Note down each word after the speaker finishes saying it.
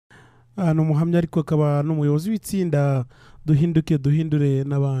ni umuhamya ariko akaba n'umuyobozi w'itsinda duhindure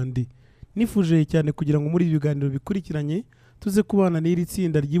n'abandi. Nifuje cyane kugira ngo muri ibi biganiro bikurikiranye tuze kubana n'iri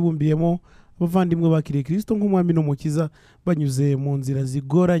tsinda ryibumbiyemo abavandimwe bakiriye Kristo nk'umwami n'umukiza banyuze mu nzira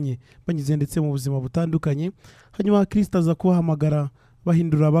zigoranye, banyuze ndetse mu buzima butandukanye. Hanyuma Kristo aza kubahamagara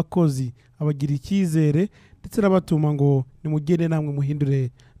bahindura abakozi, abagira icyizere ndetse nabatuma ngo nimugende namwe muhindure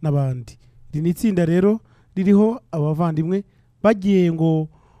n'abandi. Iri ni itsinda rero ririho abavandimwe bagiye ngo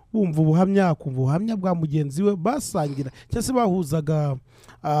bumva ubuhamya, kumva ubuhamya bwa mugenzi we, basangira cyangwa se bahuzaga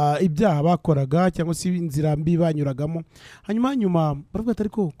ibyaha bakoraga cyangwa se inzira mbi banyuragamo. Hanyuma baravuga ati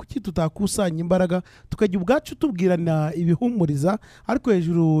ariko kuki tutakusanya imbaraga tukajya ubwacu tubwirana ibihumuriza, ariko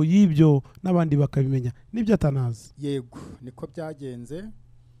hejuru y'ibyo n'abandi bakabimenya. Nibyo atanazi. Yego niko byagenze.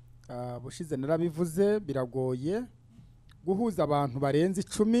 Bushize narabivuze, biragoye guhuza abantu barenze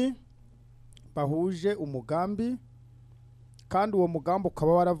 10 bahuje umugambi, kandi uwo mugambi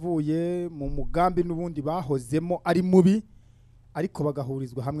ukaba waravuye mu mugambi n'ubundi bahozemo ari mubi, ariko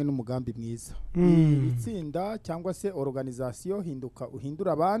bagahurizwa hamwe n'umugambi mwiza. Itsinda cyangwa se organisation hinduka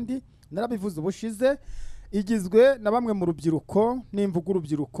uhindura abandi, narabivuze ubushize, igizwe na bamwe mu rubyiruko. Nimvuga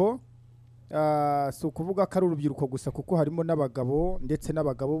urubyiruko si ukuvuga ko ari urubyiruko gusa, kuko harimo n'abagabo ndetse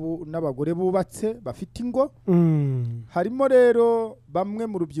n'abagore bubatse bafite ingo. Harimo rero bamwe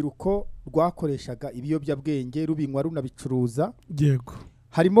mu rubyiruko rwakoreshaga ibiyobyabwenge rubinywa runabicuruza. Yego.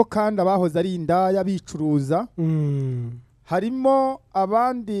 Harimo kandi abahoze ari indaya bicuruza. Harimo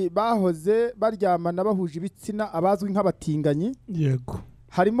abandi bahoze baryamana bahuje ibitsina, abazwi nk'abatinganyi. Yego.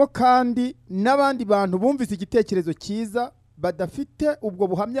 Harimo kandi n'abandi bantu bumvise igitekerezo cyiza badafite ubwo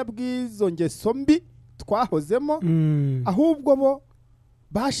buhamya bw'izo ngeso mbi twahozemo, ahubwo bo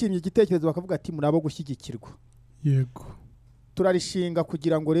bashimye igitekerezo bakavuga ati muri abo gushyigikirwa. Yego. Turarishinga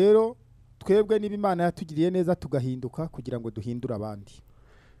kugira ngo rero twebwe niba Imana yatugiriye neza tugahinduka, kugira ngo duhindure abandi.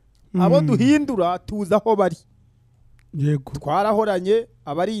 Abo duhindura tuza aho bari. Yego. Twarahoranye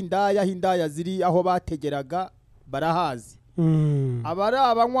abari indaya, hindaya ziri aho bategeraga barahazi. Abari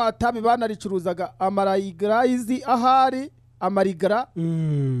abanywatabi banaricuruzaga amarayigarayizi ahari amarigara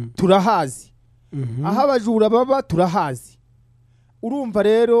turahazi. Aho abajura baba turahazi. Urumva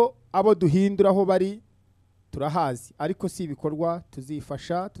rero abo duhindura aho bari turahazi, ariko si ibikorwa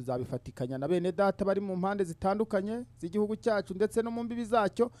tuzifasha, tuzabifatikanya na bene data bari mu mpande zitandukanye z'igihugu cyacu ndetse no mu mbibi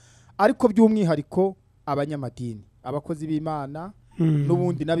zacyo, ariko by'umwihariko abanyamadini, abakozi b'Imana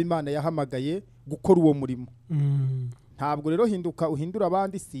n'ubundi n'ab'Imana yahamagaye gukora uwo murimo. Ntabwo rero hinduka uhindura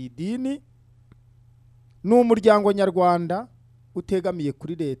abandi si idini, ni umuryango nyarwanda utegamiye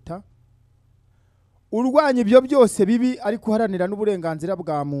kuri leta, urwanya ibyo byose bibi, ariko uharanira n'uburenganzira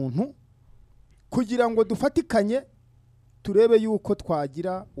bwa muntu, kugira ngo dufatikanye turebe yuko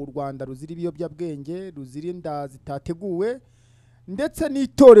twagira u Rwanda ruzira ibiyobyabwenge, ruzira inda zitateguwe, ndetse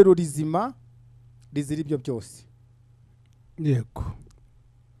n'itorero rizima rizira ibyo byose. Yego.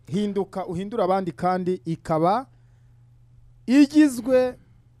 Hinduka uhindura abandi kandi ikaba igizwe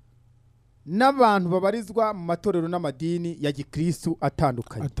n'abantu babarizwa mu matorero n'amadini ya gikristo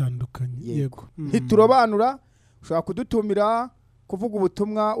atandukanye. Yego. Ntiturobanura, ushobora kudutumira kuvuga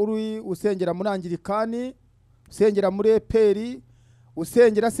ubutumwa uri usengera muri Anglikani, usengera muri Eperi,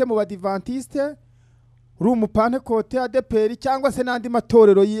 usengera se mu Badivantiste, uri umupantekote ADPR, cyangwa se n'andi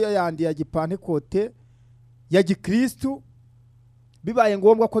matorero yandi ya gipantekote ya gikristo. Bibaye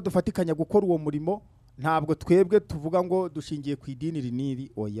ngombwa ko dufatikanya gukora uwo murimo, ntabwo twebwe tuvuga ngo dushingiye ku idini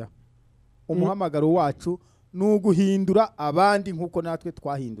riniri, oya. Umuhamagaro wacu ni uguhindura abandi nk'uko natwe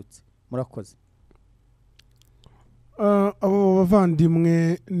twahindutse. Murakoze. Abo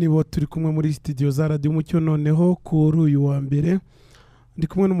bavandimwe nibo turi kumwe muri studio za Radio Umucyo. Noneho kuri uyu wa mbere ndi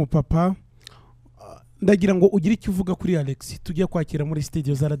kumwe n'umupapa. Ndagira ngo ugire icyo uvuga kuri Alex tujye kwakira muri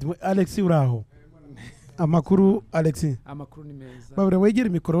studio za Radio. Alex uraho? Amakuru Alex? Amakuru ni meza. Babure wegera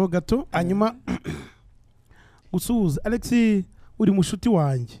mikoro gato hanyuma gusuhuza. Alex uri mushuti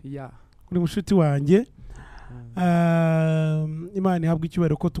wanjye. Uri mushuti wanjye. Imana ihabwe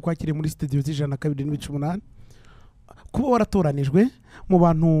icyubahiro ko tukwakiriye muri studio z'102.8. Kuba waratoranijwe mu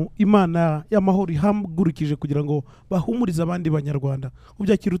bantu Imana y'amahoro ihagurukije kugira ngo bahumurize abandi banyarwanda,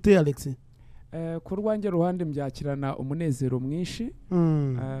 ubyakira ute Alex? Ku rwanjye ruhande mbyakirana umunezero mwinshi,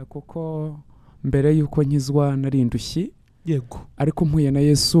 kuko mbere yuko nkizwa narindushyi. Yego. Ariko mpuye na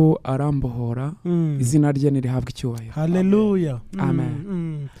Yesu arambohora, izina rye nirihabwe icyubahiro. Haleluya.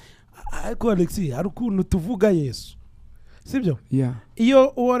 Amen. Ariko Alex, hari ukuntu tuvuga Yesu, sibyo?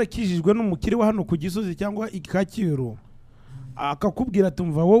 Iyo warakijijwe n'umukire wa hano ku Gisozi cyangwa Ikakiro, akakubwira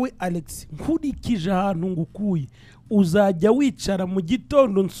tumva wowe Alex nkurikije ahantu ngukuye, uzajya wicara mu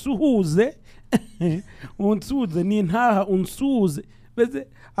gitondo nsuhuze unsuhuze n'intaha unsuhuze, mbese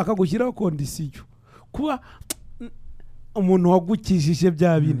akagushyiraho kondisiyo kuba umuntu wagukijije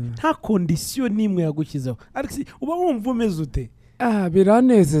bya bintu nta kondisiyo n'imwe yagushyizeho. Alex uba wumva umeze ute?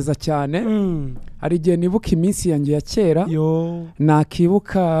 Biranezeza cyane. Hari igihe nibuka iminsi yanjye ya kera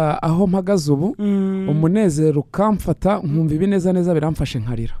nakibuka aho mpagaze ubu umunezero ukamfata nkumva ibineza neza biramfashe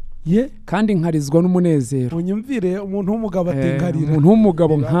nkarira kandi nkarizwa n'umunezero. Unyumvire umuntu w'umugabo atengarira, umuntu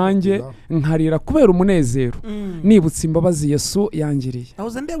w'umugabo nkanjye nkarira kubera umunezero nibutse imbabazi Yesu yangiriye.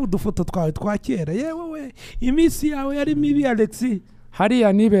 Aho ndeba udufoto twawe twa kera, yewe we iminsi yawe yari mibi Alex.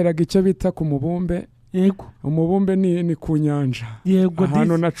 Hariya niberaga icyo bita ku mubumbe. Yego umubumbe ni ku nyanja. Yego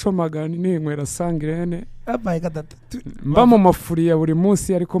hano nacomaga ninywera sangirene. Abaye gatatu mba mu mafuriya buri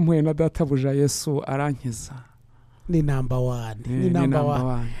munsi ariko mpuye na databuja Yesu arankiza. Ni number 1. Ni number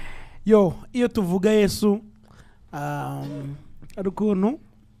 1. Iyo tuvuga Yesu arukuntu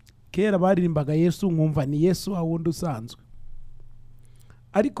kera baririmbaga Yesu nkumva ni Yesu awundi usanzwe.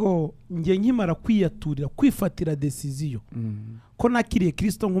 Ariko ngiye nkimara kwiyaturira kwifatira decision ko nakiriye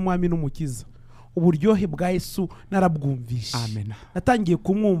Kristo nk'umwami n'umukiza, uburyohe bwa Yesu narabwumvishe. Amen. Natangiye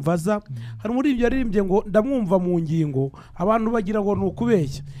kumwumvaza. Hari muri ibyo yaririmbye ngo ndamwumva mu ngingo, abantu bagira ngo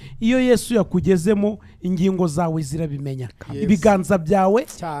nukubeshya. Iyo Yesu yakugezemo ingingo zawe zirabimenya.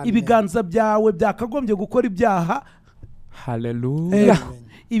 Ibiganza byawe byakagombye gukora ibyaha. Haleluya.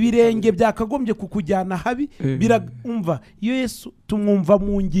 Ibirenge byakagombye kukujyana habi. Birumva iyo Yesu tumwumva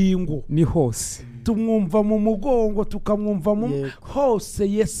mu ngingo ni hose, tumwumva mu mugongo, tukamwumva mu hose.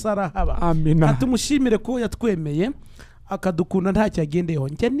 Yesu arahaba. Amina. Atumushimire ko yatwemeye akadukunda nta cyagendeyeho.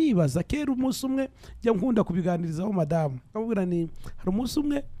 Njye nibaza kera umunsi umwe njya nkunda kubiganirizaho madamu akabwira ni hari umunsi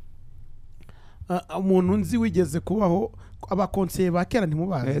umwe umuntu nzi wigeze kubaho abakonseye ba kera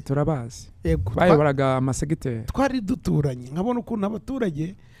ntimubazi. Turabazi. Yego bayoboraga amasegiteri. Twari duturanye nkabona ukuntu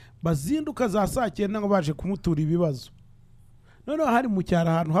abaturage bazinduka za saa 9 ngo baje kumutura ibibazo. Noneho hari mu cyaro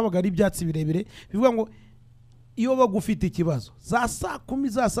ahantu habaga ari ibyatsi birebire bivuga ngo iyo bagufite ikibazo za saa 10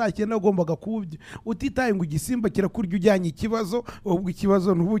 za saa 9 ugombaga kubyo utitaye ngo igisimba kirakurya ujyanye ikibazo, ubwo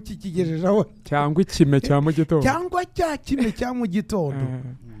ikibazo ntubu kikigejejeho cyangwa ikime cya mu gitondo cyangwa cya kime cya mu gitondo.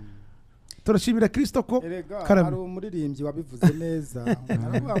 Turashimira Kristo ko hari umuririmbyi wabivuze neza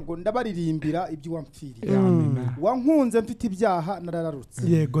aravuga ngo ndabaririmbira ibyo wamfiriye. Wankunze mfite ibyaha narararutse.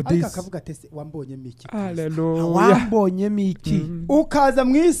 Yego ariko akavuga ati wambonyemo iki? Haleluya. Wambonyemo iki? Ukaza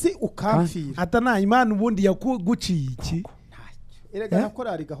mu isi ukamfira. Atana Imana ubundi yakuguciye iki? Erega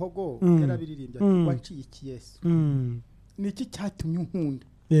nakorari gahogo yarabiririmbye waciye iki Yesu? Niki cyatumye unkunda?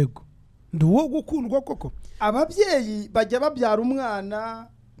 Yego nduwo gukundwa koko. Ababyeyi bajya babyara umwana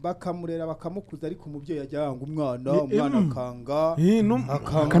bakamurera bakamukuza, ariko umubyeyi yajyanga umwana akanga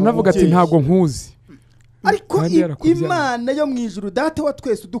akanavuga ati ntago nkuzi. Ariko Imana yo mu ijuru data wa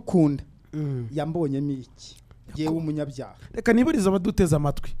twese udukunda yambonyemo iki? Yewe umunyabyaha. Reka nibariza abaduteza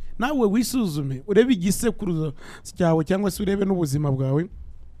amatwi nawe wisuzume urebe igisekuruzo cyawe cyangwa se urebe n'ubuzima bwawe,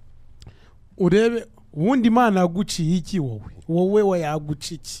 urebe ubundi Imana yaguciye iki wowe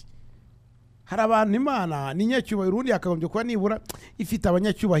wayaguciye iki? Hari abantu Imana ni nyacyubahiro urundi yakagombye kuba nibura ifite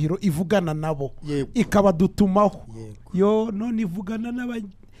abanyacyubahiro ivugana nabo ikabadutumaho. None ivugana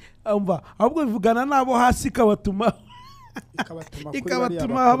n'abamva ahubwo ivugana nabo hasi ikabatumaho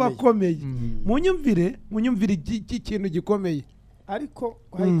ikabatuma abakomeye. Munyumvire iki kintu gikomeye. Ariko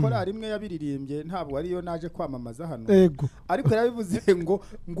hayikora rimwe yabiririmbye ntabwo ariyo naje kwamamaza hano. Yego. Ariko yarabivuze ngo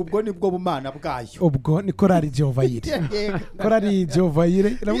ubwo nibwo bumana bwayo. Ubwo ni korari Jehovahire. Korari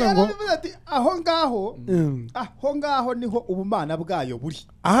Jehovahire iravuga ngo aho ngaho niho ubumana bwayo buri.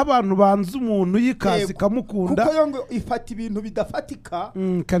 Aho abantu banze umuntu yikazi kamukunda. Kuko yo ngo ifata ibintu bidafatika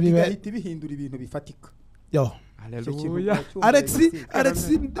bigahita bihindura ibintu bifatika. Haleluya. Alex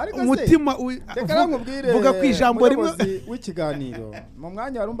umutima vuga ku ijambo rimwe w'ikiganiro mu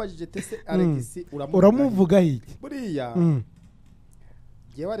mwanya warumbajije tese Alex uramuvuga iki? Buriya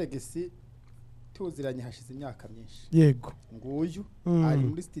jewe Alex tuziranye hashize imyaka myinshi. Yego nguyu ari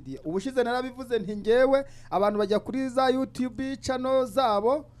muri studio ubushize narabivuze nti ngewe abantu bajya kuri za YouTube channel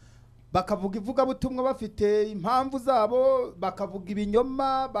zabo bakavuga ivuga butumwa bafite impamvu zabo, bakavuga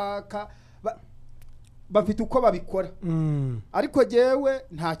ibinyoma bafite uko babikora. Ariko jewe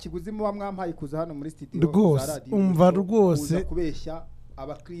nta kiguzi muba mwampaye kuza hano muri studio za radio umva rwose kubeshya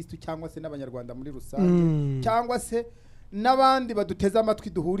abakristo cyangwa se n'abanyarwanda muri rusange cyangwa se n'abandi baduteza amatwi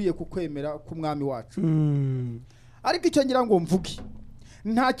duhuriye ku kwemera ku mwami wacu. Ariko icyo ngira ngo mvuge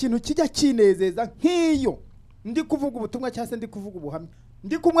nta kintu kijya kinezeza nk'iyo ndi kuvuga ubutumwa cyangwa se ndi kuvuga ubuhamya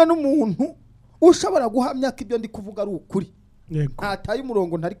ndi kumwe n'umuntu ushobora guhamya ko ibyo ndi kuvuga ari ukuri. Ntataye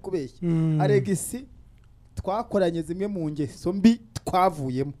umurongo ntari kubeshya. Alex twakoranye zimwe mu ngeso mbi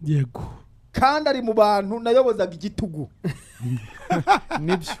twavuyemo. Yego. kandi ari mu bantu nayobozaga igitugu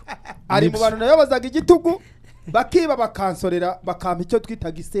nibyo ari mu bantu nayobozaga igitugu bakiba bakansorera bakampa icyo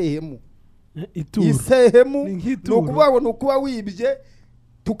twitaga isehemu isehemu ni ukuvuga ngo ni ukuba wibye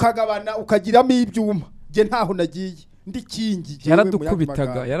tukagabana ukagiramo ibyuma nge ntaho nagiye ndi kingi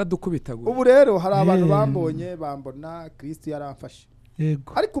yaradukubitaga ubu rero hari abantu bambonye bambona Kristo yaramfashe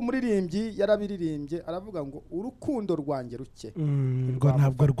ariko umuririmbyi yarabiririmbye aravuga ngo urukundo rwanjye ruke ngo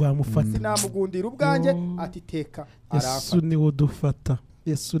ntabwo rwamufata sinamugundira ubwanjye ati teka Yesu niwe udufata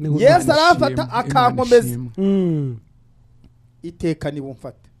Yesu arafata akankomeza iteka niwe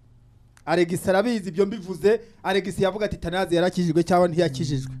umfata Alegisi arabizi ibyo mbivuze Alegisi yavuga ati Tanazi yarakijijwe cyangwa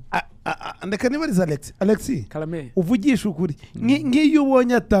ntiyakijijwe ndeka nibariza Alexi uvugisha ukuri nk'iyo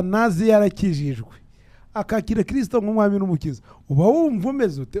ubonye Tanazi yarakijijwe akakira Kristo nk'umwami n'umukiza uba wumva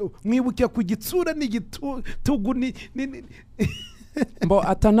umeze ute mwibuke ku gitsura n'igitugu mbo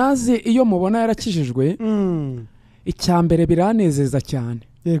Atanazi iyo mubona yarakijijwe icya mbere biranezeza cyane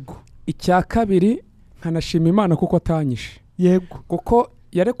yego icya kabiri nkanashima Imana kuko atanyishe yego kuko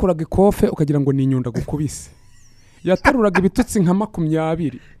yarekuraga ikofe ukagira ngo ni inyunda gukubise yataruraga ibitutsi nka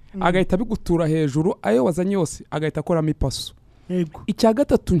 20 agahita bigutura hejuru ayo wazanye yose agahita akoramo ipaso yego icya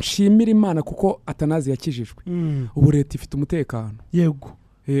gatatu nshimira Imana kuko Atanazi yakijijwe ubu leta ifite umutekano yego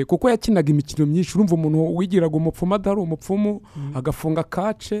kuko yakinaga imikino myinshi urumva umuntu wigiraga umupfumu atari umupfumu agafunga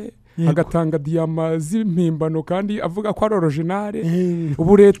kace agatanga diyama z'impimbano kandi avuga ko ari original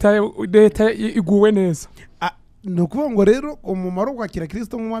ubu leta iguwe neza ni ukuvuga ngo rero umumaro kwakira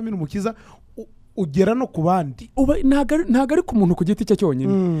Kristo nk'umwami n'umukiza ugera no ku bandi ntago ari ku muntu ku giti cye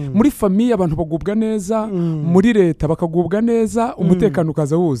cyonyine muri famiye abantu bagubwa neza muri leta bakagubwa neza umutekano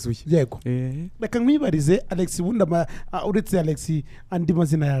ukaza wuzuye yego reka nkwibarize Alex ubundi uretse Alex andi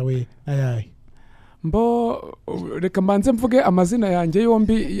mazina yawe ayahe mbo reka mbanze mvuge amazina yanjye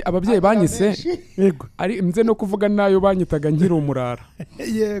yombi ababyeyi banyise yego ari mze no kuvuga nayo banyitaga nkiri umurara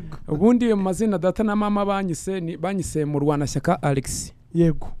yego ubundi amazina data na mama banyise mu Rwanashyaka Alex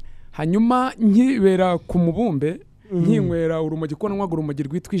yego hanyuma nkibera ku mubumbe nkinywera urumogi ko nanywaga urumogi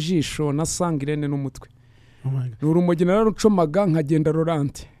rwitwa ijisho na sangirene n'umutwe ni urumogi nararucomaga nkagenda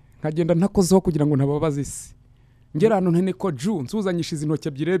Laurent nkagenda ntakozeho kugira ngo ntababaze isi ngera hano ntene ko Ju nsuzanyishiza intoki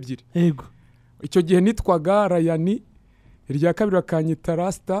ebyiri yego icyo gihe nitwaga Rayani irya kabiri bakanyita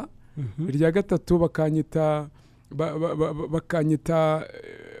Rasta irya gatatu bakanyita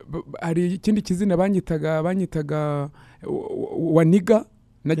hari ikindi kizina banyitaga Waniga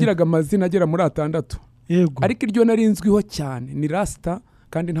nagiraga amazina agera muri 6 yego ariko iryo narinzwiho cyane ni Rasta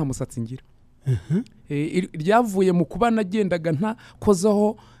kandi nta musatsi ngira ryavuye mu kuba nagendaga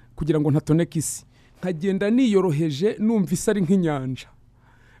ntakozaho kugira ngo ntatoneke isi nkagenda niyoroheje numva isi ari nk'inyanja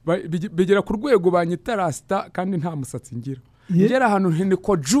bigera ku rwego banyita Rasta kandi nta musatsi ngira ngera ahantu ntene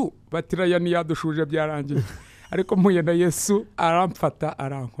ko Ju batirayani yadushuje byarangiye ariko mpuye na Yesu aramfata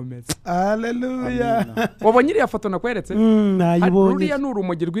arankomeza haleluya wabonye iriya foto nakweretse nayibonye ruriya ni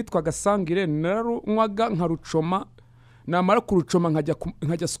urumogi rwitwaga sangire nararunywaga nkarucoma namara kurucoma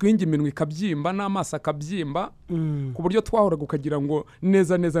nkajya swinga iminwa ikabyimba n'amaso akabyimba ku buryo twahoraga ukagira ngo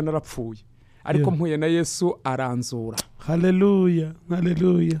neza narapfuye ariko mpuye na Yesu aranzura haleluya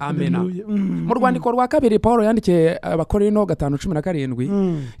amen mu rwandiko rwa kabiri Paulo yandikiye abakorino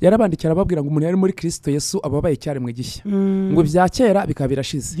 5:17 yarabandikira ababwira ngo umuntu yari muri Kristo Yesu ababaye cyaremwe gishya ngo ibya kera bikaba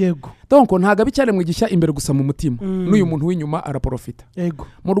birashize yego donc ntaga bicyaremwe gishya imbere gusa mu mutima n'uyu muntu w'inyuma araprofita yego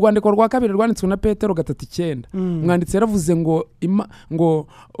mu rwandiko rwa kabiri rwanditswe na Petero 3:9 mwanditse yaravuze ngo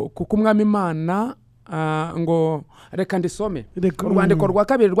kuko umwami Imana ngo reka ndisome urwandiko rwa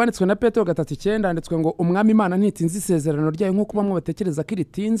kabiri rwanditswe na Petero 3:9 handitswe ngo umwami Imana ntitinze isezerano ryayo nk'uko bamwe batekereza ko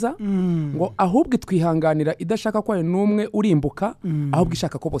iritinza ngo ahubwo itwihanganira idashaka ko ari n'umwe urimbuka ahubwo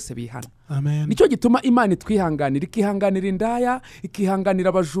ishaka ko bose bihana nicyo gituma Imana itwihanganira ikihanganira indaya ikihanganira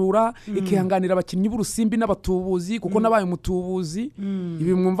abajura ikihanganira abakinnyi b'urusimbi n'abatubuzi kuko nabaye umutubuzi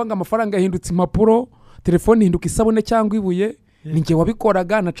ibi mwumva ngo amafaranga yahindutse impapuro telefone hinduka isabune cyangwa ibuye ninjye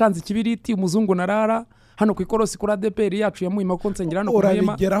wabikoraga nacanze ikibiriti umuzungu narara hano ku ikorosi kuri ADPR yacu yamuhima ko nsengera no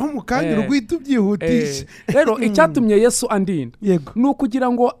kurema urabigeraho mu kanya urwita ubyihutisha rero icyatumye Yesu andinda nukugira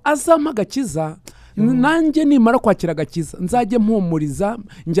ngo azampa agakiza nanjye nimara kwakira agakiza nzajye mpumuriza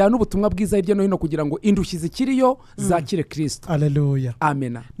njyana ubutumwa bwiza hirya no hino kugira ngo indushyi zikiriyo zakire Kristo haleluya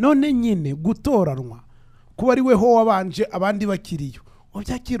amen none nyine gutoranwa kuba ari weho wabanje abandi bakiriyo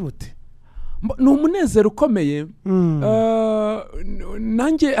wabyakirute ni umunezero ukomeye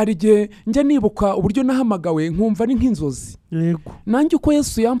nanjye ari igihe njya nibuka uburyo nahamagawe nkumva ni nk'inzozi yego nanjye uko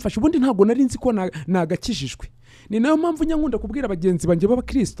Yesu yamfashe ubundi ntabwo nari nzi ko nagakijijwe ni nayo mpamvu nyankunda kubwira abagenzi banjye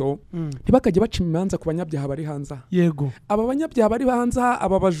b'abakristo ntibakajye baca imanza ku banyabyaha bari hanze yego aba banyabyaha bari hanze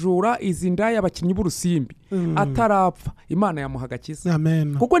aba bajura izi ndaya abakinnyi b'urusimbi atarapfa Imana yamuha agakiza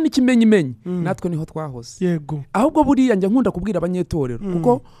amen kuko n'ikimenyimenyi natwe niho twahoze yego ahubwo buriya njya nkunda kubwira abanyetorero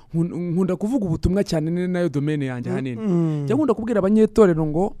kuko nkunda kuvuga ubutumwa cyane ni nayo domaine yanjye hanini njya nkunda kubwira abanyetorero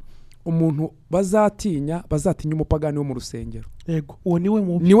ngo umuntu bazatinya umupagani wo mu rusengero yego uwo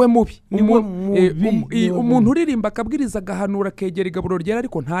niwe mubi umuntu uririmba akabwiriza agahanura akegera igaburo ryera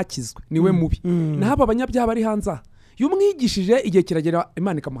ariko ntakizwe niwe mubi naho abanyabyaha bari hanze iyo umwigishije igihe kiragera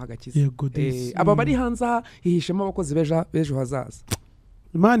Imana ikamuha agakiza aba bari hanze hihishemo abakozi b'ejo hazaza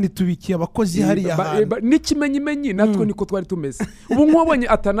Imana itubikiye abakozi hariya hantu n'ikimenyimenyi natwe niko twari tumeze ubu nk'uwabonye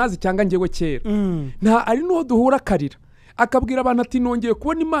atanazi cyangwa njyewe kera nta ari n'uwo duhura akarira akabwira abantu ati nongeye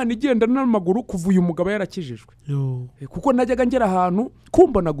kubona Imana igenda n'amaguru kuva uyu mugabo yarakijijwe kuko najyaga ngera ahantu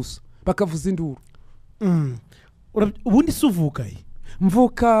kumbona gusa bakavuza induru ubundi se uvukaye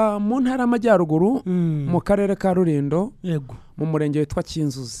mvuka mu ntara y'amajyaruguru mu karere ka Rulindo yego mu murenge witwa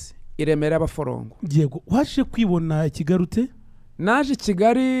Kinzuzi i Remera y'Abaforongo yego waje kwibona ikigarute naje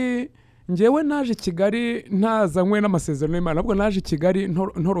Kigali njyewe naje Kigali ntazanywe n'amasezerano y'Imana ahubwo naje Kigali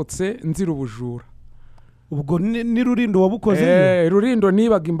ntorotse nzira ubujura ubwo ni Rulindo wabukoze Rulindo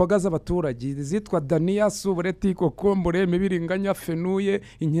nibaga imboga z'abaturage zitwa dania subureti kokombure imibiringanya fenuye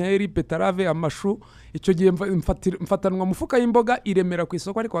inkeri betarave amashu icyo gihe mfatanwa mufuka y'imboga iremera ku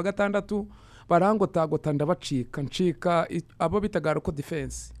isoko ariko wa gatandatu barangotagota ncika abo bitaga Roko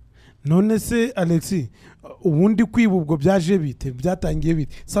Defense. None se Alexi ubundi kwiba ubwo byaje bite byatangiye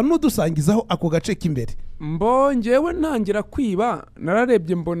bite sa n'udusangizaho ako gace k'imbere njyewe ntangira kwiba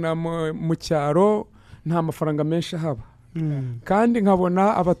nararebye mbona mu cyaro nta mafaranga menshi haba kandi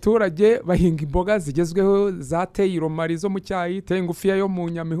nkabona abaturage bahinga imboga zigezweho zateye iromari zo mu cyayi teye ngufiya yo mu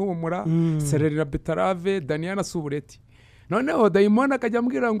nyamihumura sereri na betarave dania na subureti noneho dayimoni akajya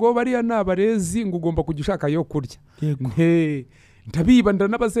ambwira ngo bariya nabarezi ngo ugomba kujya ushaka yo kurya ndabiba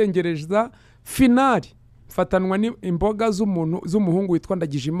ndanabazengereza finali fatanwa ni imboga z'umuhungu witwa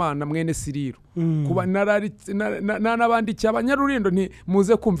Ndagijimana mwene Siriro kuba n'abandi cy'abanyarulindo nti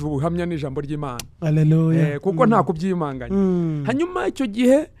muze kumva ubuhamya n'ijambo ry'Imana haleluya kuko nta kubyimanganya hanyuma icyo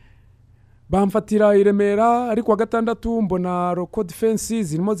gihe bamfatira i Remera ariko wa gatandatu mbona Roko Defense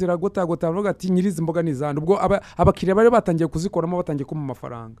zirimo ziragotagota bavuga ati nyirizi imboga nizanda ubwo abakiriya bari batangiye kuzikoramo batangiye kuma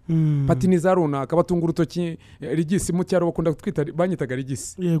amafaranga pati nizarunaka batunga urutoki rigisi mu cyaro bakunda twita banyitaga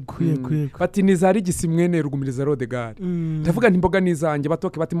rigisi yego pati nizari rigisi mwene rugumiriza rodegari ndavuga nti imboga nizanjye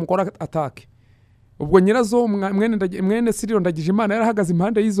batoke bati mukora atake ubwo nyirazo mwene Siriro Ndagijimana yarahagaze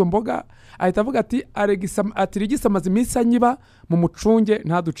impande y'izo mboga ahita avuga ati rigisi amaze iminsi anyiba mu mucunge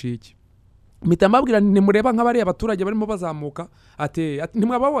ntaducike mitamabwira nimureba nk'abari abaturage barimo bazamuka ati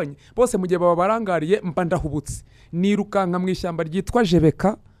ntimwababonye bose mu gihe babarangariye mba ndahubutse nirukanka mu ishyamba ryitwa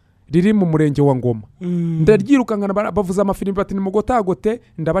Jebeka riri mu murenge wa Ngoma ndaryirukanka bavuza amafirimbi bati nimugotagote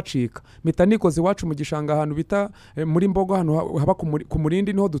ndabacika mita nikoze iwacu mu gishanga ahantu bita muri Mbogo hano haba ku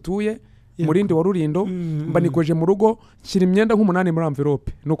Murindi niho dutuye Murindi wa Rulindo mba nikoje mu rugo nshyira imyenda nk'umunani muri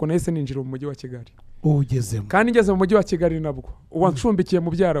envelope nuko nahise ninjira mu mujyi wa Kigali ugezemo kandi ngeze mu mujyi wa Kigali nabwo uwancumbikiye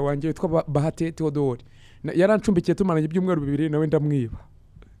mu byara wanjye witwa Bahati Theodore yarancumbikiye tumaranye ibyumweru 2 nawe ndamwiba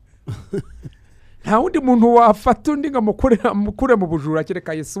nta wundi muntu wafata undi ngamukure mu bujura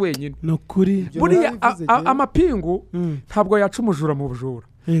kereka Yesu wenyine no kuri buriya amapingu ntabwo yaca umujura mu bujura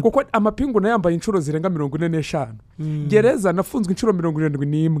kuko amapingu nayambaye inshuro zirenga 45 gereza nafunzwe inshuro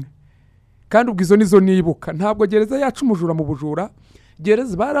 71 kandi ubwo izo nizo nibuka ntabwo gereza yaca umujura mu bujura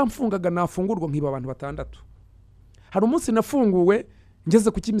gereza baramfungaga nafungurwa nkiba abantu 6 hari umunsi nafunguwe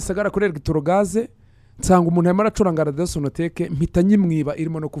ngeze ku Kimisagara korerwa itorogaze nsanga umuntu yamara acuranga radio sonoteke mpita nyimwiba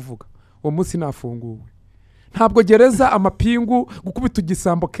irimo no kuvuga uwo munsi nafunguwe ntabwo gereza amapingu gukubita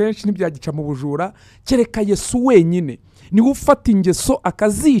igisambo kenshi ntibyagica mu bujura kereka Yesu wenyine ni ufata ingeso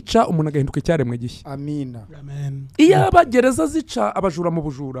akazica umuntu agahinduka icyaremwe gishya amina amen iyo abagereza zica abajura mu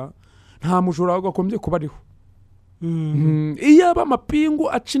bujura nta mujura wagakombye kuba ariho iyo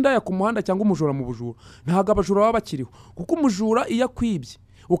amapingu aca indaya ku muhanda cyangwa umujura mu bujura ntabwo abajura baba bakiriho kuko umujura iyo akwibye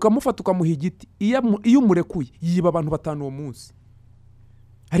ukamufata ukamuha igiti iyo umurekuye yiba abantu 5 uwo munsi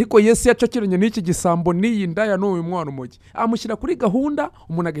ariko Yesu yacakiranye n'iki gisambo n'iyi ndaya n'uyu mwana umugi amushyira kuri gahunda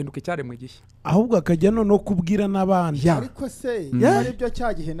umuntu agahinduka icyaremwe gishya ahubwo akajya no kubwira n'abandi ariko se ari byo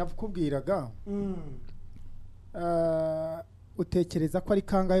cyagihe nakubwiraga utekereza ko ari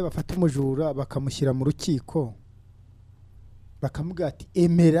kangahe bafata umujura bakamushyira mu rukiko bakamubwira ati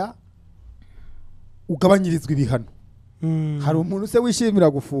emera ugabanyirizwa ibihano hari umuntu se wishimira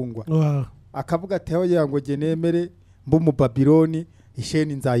gufungwa akavuga ati aho yango ge nemere mbu mu Babiloni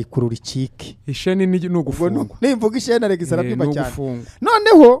isheni nzayikurura icike. Isheni ni ugufungwa. Nimvuga isheni aregisara byumva cyane.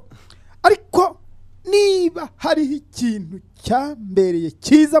 Noneho ariko niba hari ikintu cyambereye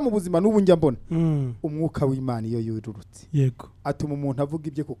cyiza mu buzima n'ubu njya mbona umwuka w'Imana iyo yururutse yego atuma umuntu avuga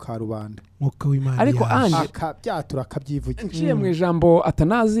ibye ku karubanda. Umwuka w'Imana ariko anje akabyatura akabyivugira. Nciye mu ijambo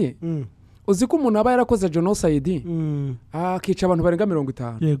Atanazi uzi ko umuntu aba yarakoze genocide akica abantu barenga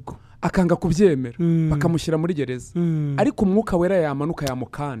 50 yego akanga kubyemera bakamushyira muri gereza ariko umwuka wera yamanuka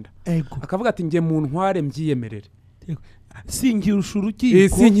yamukanda akavuga ati ngiye mu ntware mbyiyemerere sinkirusha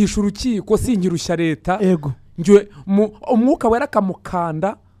urukiko sinkirushya leta yego njye umwuka wera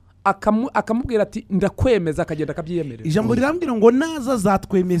akamukanda akamubwira ati ndakwemeza akagenda akabyiyemerera. Ijambo rirambwira ngo naza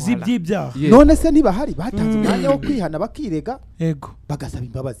zatwemeza iby'ibyaha. None se niba hari batanze umwanya wo kwihana bakirega yego bagasaba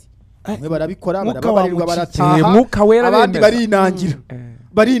imbabazi. Mwe barabikora barababarirwa barataha abandi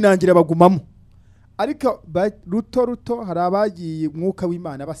barinangira bagumamo. Ariko ruto hari abagiye umwuka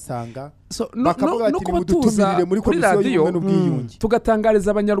w'Imana basanga bakavuga ati nimudutumirire muri komisiyo y'ubumwe n'ubwiyunge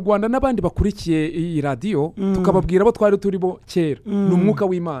tugatangariza abanyarwanda n'abandi bakurikiye iyi radio tukababwira abo twari turi bo kera ni umwuka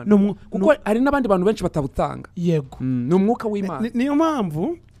w'Imana kuko hari n'abandi bantu benshi batabutanga yego ni umwuka w'Imana. Niyo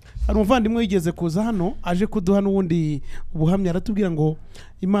mpamvu hari umuvandimwe wigeze kuza hano aje kuduha n'ubundi ubuhamya aratubwira ngo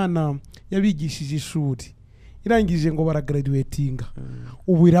Imana yabigishije ishuri irangije ngo baragraduatinga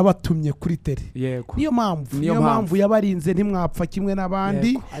ubu irabatumye kuri tele. Niyo mpamvu yabarinze ntimwapfa kimwe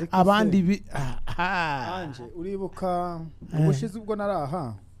n'abandi abandi anje uribuka ubushize ubwo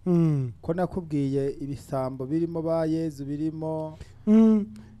naraha ko nakubwiye ibisambo birimo ba Yesu birimo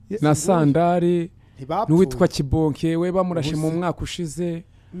na Sandari n'uwitwa Kibonke we bamurashe mu mwaka ushize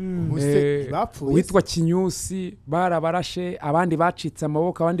witwa Kinyusi barabarashe abandi bacitse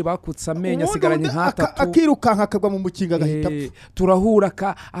amaboko abandi bakutse amenyo asigaranye nk'atatu akirukanka akagwa mu mukinga agahita turahura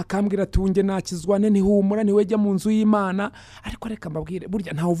akambwira tunge nakizwane ntihumura ntiwejya mu nzu y'Imana ariko reka mbabwire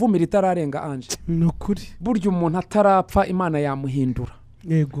burya nta uvumira itararenga anje nukuri burya umuntu atarapfa Imana yamuhindura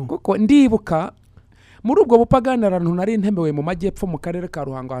yego kuko ndibuka muri ubwo bupagani arantu nari ntembewe mu majyepfo mu karere ka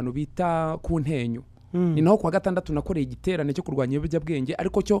Ruhango ahantu bita ku Ntenyo. Ni naho kwa gatandatu nakoreye igiterane cyo kurwanya ibiyobyabwenge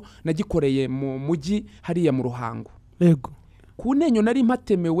ariko cyo nagikoreye mu mujyi hariya mu Ruhango yego ku Ntenyo nari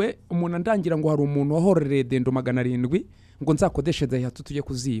mpatemewe umuntu andangira ngo hari umuntu wahorereye dendo 700 ngo nzakodeshe dayihatsu tujye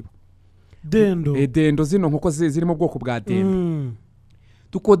kuziba dendo zino nkuko ziri mu bwoko bwa dendo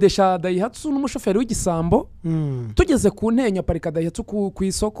dukodesha dayihatsu n'umushoferi w'igisambo tugeze ku Ntenyo parika dayihatsu ku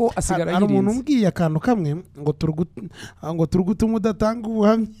isoko asigara yirinze. Hari umuntu umbwiye akantu kamwe ngo turugutuma udatanga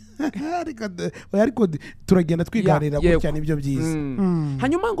ubuhamya ariko turagenda twiganira gutya nibyo byiza.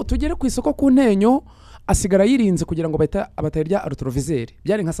 Hanyuma ngo tugere ku isoko ku Ntenyo asigara yirinze kugira ngo abatarya retroviseur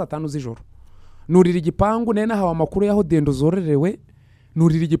byari nka 5 z'ijoro. Nurira igipangu nene hawa makuru yaho dendo zororerewe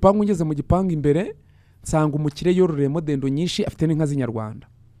nurira igipangu ngeze mu gipangu imbere nsanga umukire yororeyemo dendo nyinshi afite n'inka z'inyarwanda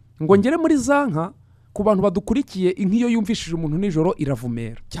ngo ngere muri zanka ku bantu badukurikiye inkiyo yumvishije umuntu nijoro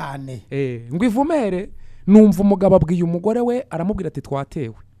iravumera cyane ngo ivumere numva umugabo abwiye umugore we aramubwira ati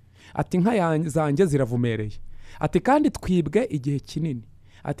twatewe ati inka zanjye ziravumereye ati kandi twibwe igihe kinini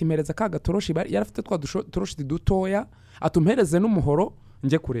ati mpereza ka gatoroshi yarafite twa toroshi dutoya atumpereze n'umuhoro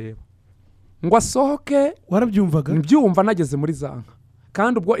nje kureba ngo asohoke. Warabyumvaga? Mbyumva nageze muri zanka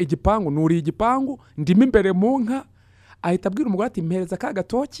kandi ubwo igipangu nuri igipangu ndimo imbere mu nka ahita abwira umugore ati mpereza ka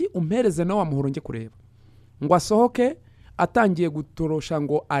gatoki umpereze nawe muhoro nje kureba ngo asohoke atangiye gutorosha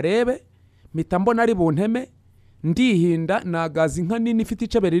ngo arebe mpita mbona ari bunteme ndihinda nagaza inka nini ifite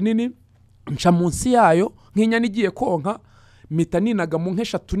icebere rinini nca munsi yayo nk'inyana igiye konka mpita ninaga mu nka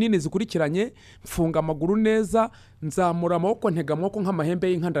 3 nini zikurikiranye mfunga amaguru neza nzamura amaboko ntega amaboko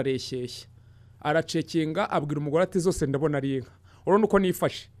nk'amahembe y'inka ndareshyeshya aracekinga abwira umugore ati zose ndabona ari inka urabona uko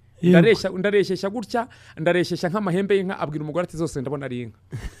nifashe ndareshyeshya gutya ndareshyeshya nk'amahembe y'inka abwira umugore ati zose ndabona ari inka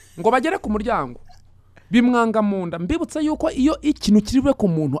ngo bagere ku muryango bimwanga mu nda mbibutsa yuko iyo ikintu kiriwe ku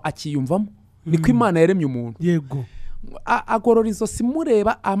muntu akiyumvamo niko Imana yaremye umuntu yego agorora izo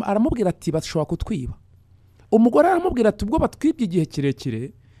simureba aramubwira ati bashobora kutwiba umugore aramubwira ati ubwo batwibye igihe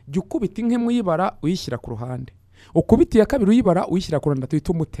kirekire jya ukubita inka mwibara uyishyira ku ruhande ukubitiye kabiri uyibara uyishyira ku ruhande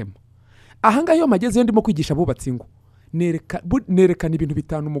tuhita umutema ahanga yo mageze ndimo kwigisha bubatse ingo nerekana ibintu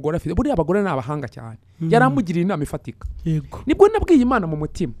bitanu umugore afite buriya abagore n'abahanga cyane yaramugiriye inama ifatika yego nibwo nabwiye Imana mu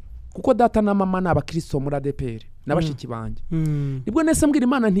mutima kuko data na mama n'abakristo muri ADPR nabashiki banje nibwo nese mbwira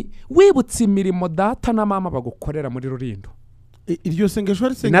Imana nti wibutse imirimo data na mama bagukorera muri Rurindo iryo sengesho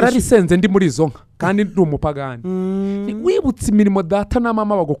nararisenze ndi muri izo nka kandi ndi umupagani wibutse imirimo data na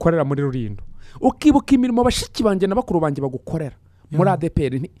mama bagukorera muri Rurindo ukibuka imirimo bashiki banje na bakuru banje bagukorera muri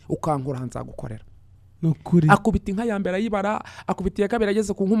ADPR ukankura hanza gukorera akubita inka ya mbere ayibara, akubita iya kabiri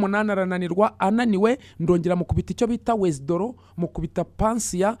ageze ku nk'umunani arananirwa, ananiwe ndongera mukubita icyo bita wesidoro, mukubita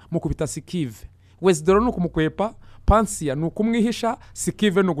pansiya, mukubita sikive. Wesidoro ni ukumukwepa, pansiya ni ukumwihisha,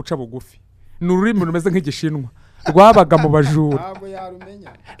 sikive ni uguca bugufi. Ni ururimi rumeze nk'igishinwa rwabaga mu bajura,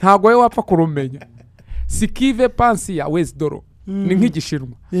 ntabwo we wapfa kurumenya. Sikive, pansiya, wesidoro ni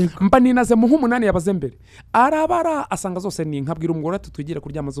nk'igishinwa. Mba ninaze mu nk'umunani yabaze mbere, arabara asanga zose ni inka. Abwira umugore ati tugiye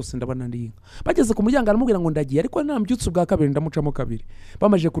kuryama zose ndabona ndi inka. Bageze ku muryango aramubwira ngo ndagiye, ariko nambyutse ubwa kabiri ndamucamo kabiri.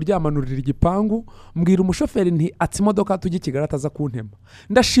 Bamaje kuryamanurira igipangu, mbwira umushoferi nti ati imodoka tujye Kigali ataza kuntema.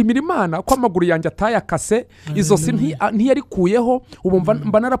 Ndashimira Imana ko amaguru yanjye atayakase, izosi ntiyarikuyeho, ubu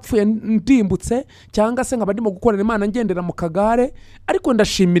mba narapfuye ndimbutse, cyangwa se nkaba ndimo gukorera Imana ngendera mu kagare. Ariko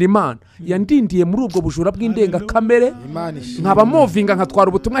ndashimira Imana yandindiye muri ubwo bujura bw'indenga kamere, nkaba movinga nkatwara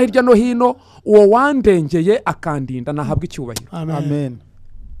ubutumwa hirya no hino, uwo wandengeye akandinda nahabwa icyubahiro. Amen.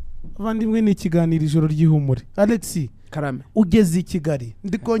 Abandimwe ni ikiganiro Ijoro Ry'Ihumure. Alexi Karame, ugeze i Kigali,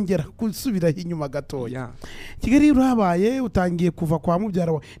 ndikongera gusubiraho inyuma gatoya. Kigali urabaye, utangiye kuva kwa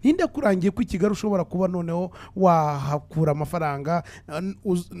mubyara wawe. Ninde kurangiye ko Kigali ushobora kuba noneho wahakura amafaranga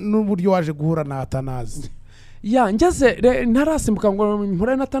n'uburyo waje guhura na Atanazi? Ngeze ntarasimbuka ngo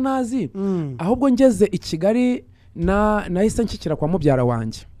mpure na Atanazi, ahubwo ngeze i Kigali nahise nshyikira kwa mubyara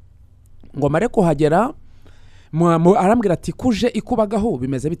wanjye ngo mare kuhagera. Arambwira ati kuje ikubagaho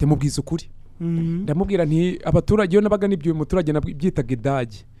bimeze bite? Mubwiza ukuri. Ndamubwira nti abaturage yo nabaga nibyo umuturage nabyitaga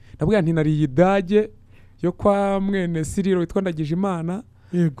idage. Ndabwira nti nari idage yo kwa mwene Siriro witwa Ndagijimana,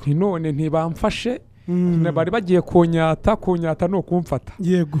 nti none ntibamfashe. Bari bagiye kunyata no kumfata.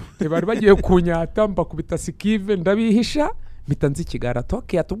 Yego. Bari bagiye kunyata mbakubita sikive ndabihisha mpita nzi Kigali.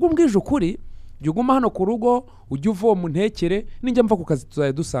 Toke atubwumbwije ukuri, jya uguma hano ku rugo ujye uvoma untekere, ninjya mva ku kazi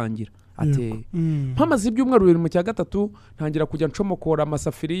tuzaye dusangira. Ati mpamaze ibyumweru bibiri mu cya gatatu ntangira kujya ncomokora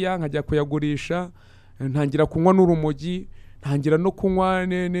amasafiriya nkajya kuyagurisha, ntangira kunywa n'urumogi, ntangira no kunywa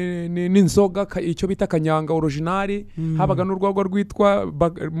n'inzoga icyo bita kanyanga originali. Habaga n'urwagwa rwitwa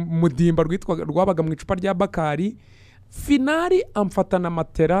mudimba rwabaga mu icupa rya Bakari. Finali amfatana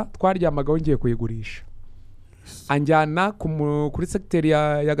matera twaryamaga ngiye kuyigurisha, anjyana kuri secteur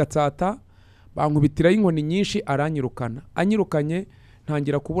ya Gatsata, bankubitiraho inkoni nyinshi aranyirukana. Anyirukanye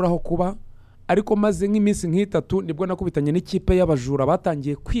ntangira kuburaho kuba, ariko maze nk'iminsi nk'itatu nibwo nakubitanye n'ikipe y'abajura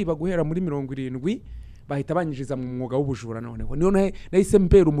batangiye kwiba guhera muri 70, bahita banyinjiza mu mwuga w'ubujura. Noneho niyo nahise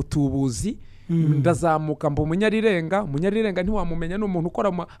mbera umutubuzi, ndazamuka mba umunyarirenga. Umunyarirenga ntiwamumenya, ni umuntu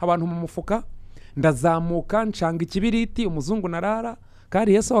ukora abantu mu mufuka. Ndazamuka ncanga ikibiriti umuzungu narara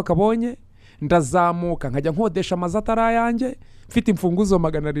kari Yesu wakabonye. Ndazamuka nkajya nkodesha amazi atarayanjye, mfite imfunguzo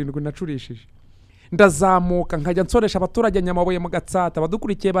 700 nacurishije. Ndazamuka nkajya nsoresha abaturage Nyamabuye mu Gatsata,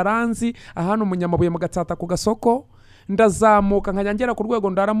 badukurikiye baranzi ahantu mu Nyamabuye mu Gatsata ku gasoko. Ndazamuka nkajya ngera ku rwego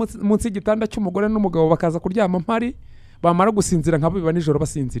ndara munsi y'igitanda cy'umugore n'umugabo bakaza kuryama mpari, bamara gusinzira nkabiba nijoro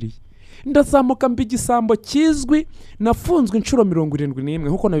basinziriye. Ndazamuka mbi Igisambo kizwi, nafunzwe inshuro 71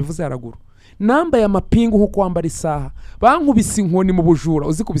 nkuko nabivuze haraguru. Nambaye amapingu nkuko wambara isaha, bankubise inkoni mu bujura,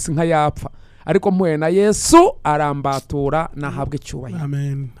 uzikubise inka yapfa. Ariko mpuye na Yesu arambatura nahabwe cyubahiro.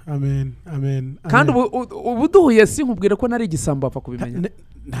 Amen, amen, amen. Kandi ubu duhuye sinkubwire ko nari Igisambo apfa kubimenya.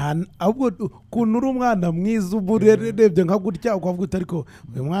 Ahubwo kunura umwana mwiza uburebye nka gutya ukavuga uti ariko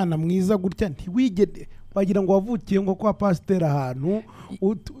uyu mwana mwiza gutya ntiwigede wagira ngo wavukiye ngo kwa pasiteri ahantu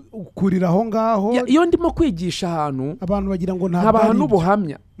ukurira aho ngaho. Iyo ndimo kwigisha ahantu abantu bagira ngo nta abantu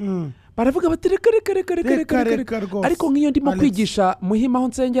ubuhamya, baravuga bati reka. Ariko nk'iyo ndimo kwigisha Muhima aho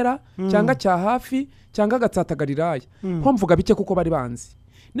nsengera cyangwa cya hafi cyangwa Gatsata Galilaya, ho mvuga bike kuko bari banzi.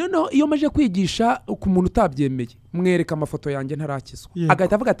 Noneho iyo maje kwigisha ku muntu utabyemeye mwereka amafoto yanjye ntarakizwa,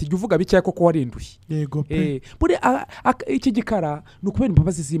 agahita avuga ati jya uvuga bike kuko warinduye. Yego pe. Buri iki gikara ni ukubera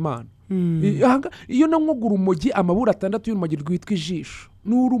imbabazi z'Imana. Iyo namwugura urumogi amabura 6 y'urumogi rwitwa ijisho,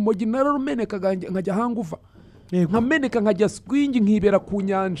 n'urumogi nararumeneka nkajya hanguva, nkameneka nkajya swingi nkibera ku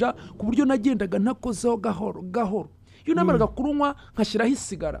nyanja, ku buryo nagendaga ntakozeho gahoro gahoro. Iyo namaraga kurunywa nkashyiraho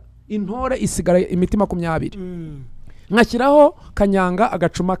isigara, intore isigara imitima 20, nkashyiraho kanyanga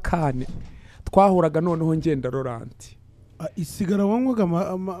agacuma 4. Twahuraga noneho ngenda Roranti. Isigara wanywaga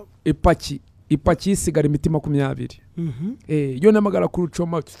ipaki isigara imitima 20. Iyo namagara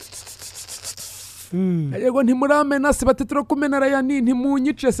kurucoma yego ntimuramena se bati turakumenera ya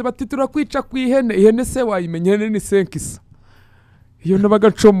ntimunyice se bati turakwica kwihene. Ihene se wayimenye ni senkisa. Iyo nabaga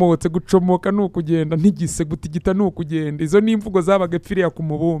ncomotse gucomoka n'ukugenda ntigise gutigita n'ukugenda. Izo ni imvugo zabaga epfiriya ku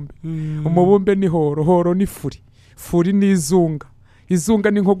mubumbe. Umubumbe ni horo ni furi ni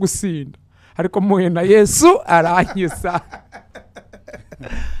izunga ni nko gusinda. Ariko muhe na Yesu aranyisa.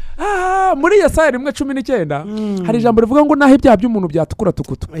 muri Yesaya 1:19 hari ijambo rivuga ngo naho ibyaha by'umuntu byatukura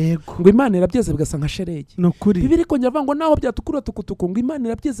tukutuku ngo Imana irabyeze bigasa nka sheregi. Bibiri ko nyavuga ngo naho byatukura tukutuku ngo Imana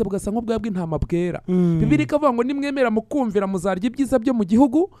irabyeze bugasa nk'ubwa bw'intama bwera. Bibiri kavuga ngo nimwemera mukumvira muzarya ibyiza byo mu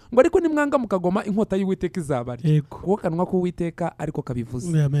gihugu ngo ariko nimwanga mukagoma inkota y'Uwiteka izabari. Kuko kanwa k'Uwiteka ariko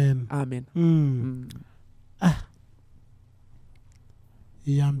kabivuze. Amen. Amen.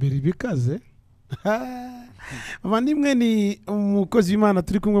 Iya mbere bikaze. Abandimwe ni umukozi w'Imana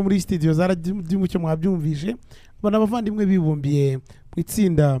turi kumwe muri studio zara by'umucyo mwabyumvishe. Bana abavandimwe bibumbiye mu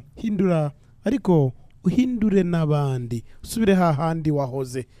itsinda hindura ariko uhindure n'abandi. Usubire hahandi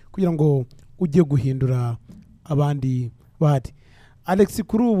wahoze kugira ngo ujye guhindura abandi badi. Alex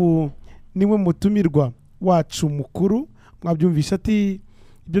kuri ubu niwe mutumirwa wacu mukuru mwabyumvisha ati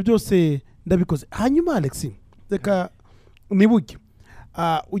ibyo byose ndabikoze. Hanyuma Alex reka nibuke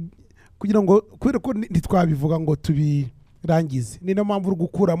kugira ngo kubera ko ntitwabivuga ngo tubirangize ni no mpamvu uri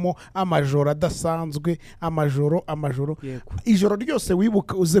gukuramo amajoro adasanzwe amajoro ijoro ryose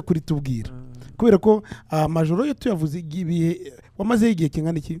wibuka uze kuri tubwira kubera ko amajoro yo tuyavuze igihe wamaze igihe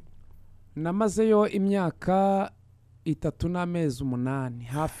kingana iki? Namazeyo imyaka 3 n'amezi 8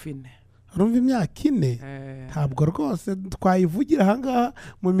 hafi 4. Urumva imyaka 4 ntabwo rwose twayivugira ahangaha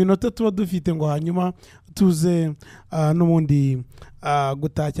mu minota tuba dufite ngo hanyuma tuze n'ubundi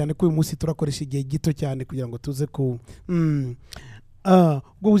gutaha cyane ko uyu munsi turakoresha igihe gito cyane kugira ngo tuze ku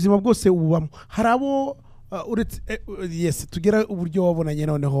ubwo buzima bwose ubamo. Hari abo uretse yes tugera uburyo wabonanye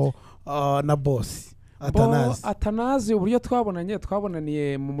noneho na boss Atanazi uburyo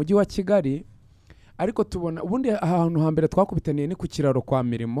twabonaniye mu mujyi wa Kigali ariko tubona ubundi ahantu hambere twakubitaniye ni ku kiraro kwa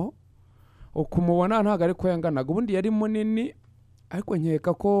Mirimo. Ukumubona ntago ariko yanganaga ubundi yari munini ariko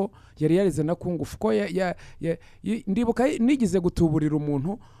nkeka ko yari yarize na kungufu ko ndibuka nigize gutuburira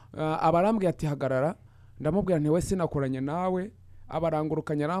umuntu abarambwiye ati hagarara ndamubwira nti we sinakoranye nawe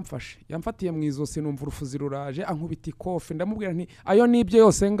abarangurukanya aramfashe yamfatiye mu izosi numva urufuzi ruraje ankubita ikofi ndamubwira nti ayo nibyo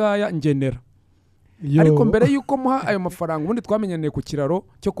yose ngaya ngenera ariko mbere yuko muha ayo mafaranga ubundi twamenyaniye ku kiraro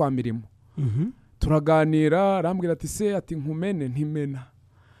cyo kwa Mirimo turaganira arambwira ati se ati nkumene ntimena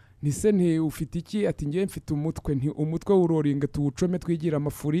nise nti ufite iki ati ngiye mfite umutwe nti umutwe uroringa tuwucome twigira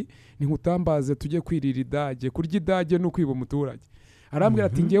amafuri ni nkutambaze tujye kwirira idage kurya idage no kwiba umuturage arambwira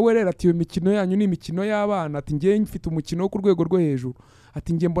ati ngiye rero ati iyo mikino yanyu ni imikino y'abana ati ngiye mfite umukino wo ku rwego rwo hejuru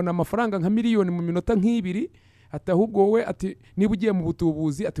ati ngiye mbona amafaranga nka miliyoni mu minota nk'ibiri ati ahubwo wowe ati niba ugiye mu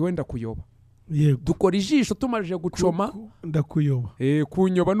butubuzi ati wenda kuyoba dukora ijisho tumaje gucoma ndakuyoba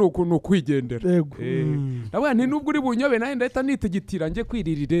kunyoba no kwigendera nabwo nti nubwo uri bunyobe naye ndahita nitigitira nje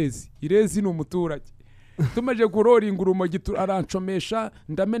kwirira irezi ni umuturage tumaje kuroringa urumogi arancomesha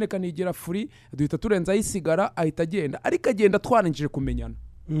ndameneka nigira furi duhita turenza yisigara ahita agenda ariko agenda twaranjije kumenyana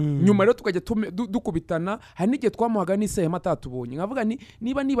nyuma rero tukajya dukubitana hari n'igihe twamuhaga n'isehema atatubonye nkavuga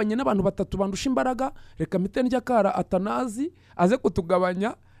niba nibanye n'abantu batatu bandusha imbaraga reka mpite njya kara Atanazi aze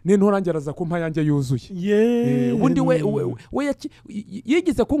kutugabanya n'intorangeraza kumpa yanjye yuzuye ubundi we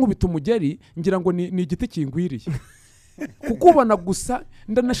yigize kunkubita umugeri ngira ngo ni igiti kingwiriye kukubona gusa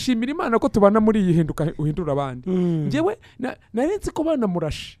ndanashimira Imana ko tubana muri iyi uhindura abandi njyewe narenze ko bana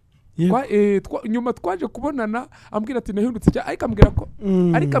murashe nyuma twaje kubonana ambwira ati nahindutse cyane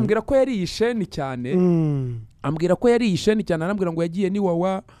ariko ambwira ko yari yisheni cyane arambwira ngo yagiye ni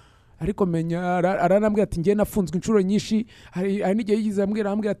wawa ariko menya aranambwira ati ngiye nafunzwe inshuro nyinshi hari n'igihe yigize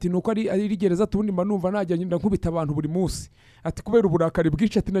ambwira ati nuko ari gereza tubundi mba numva najya nkubita abantu buri munsi ati kubera uburakari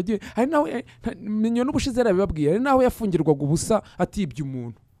bwinshi ati nagiye hari nawe menyo n'ubushize yarabibabwiye hari naho yafungirwaga ubusa atibye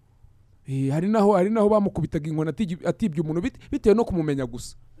umuntu hari naho bamukubitaga inkoni atibye umuntu bitewe no kumumenya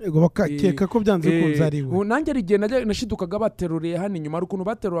gusa ego bakakeka ko byanze kunza ari we nanjye ari gihe nashidukaga bateruriye hano inyuma ari ukuntu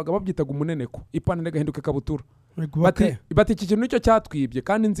bateruraga babyitaga umuneneko ipantaro igahinduka ikabutura bati iki kintu nicyo cyatwibye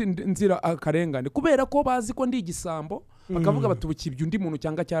kandi nzira akarengane kubera ko bazi ko ndi igisambo bakavuga bati ubukibye undi muntu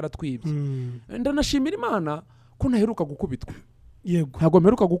cyangwa cyaratwibye ndanashimira Imana ko ntaheruka gukubitwa ntabwo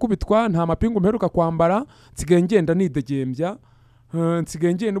mperuka gukubitwa nta mapingu mperuka kwambara nsigaye ngenda nidegembya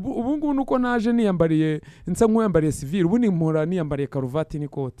nsigaye ngenda ubu ngubu nuko naje niyambariye nsa nk'uyambariye civil ubu nimpora niyambariye karuvati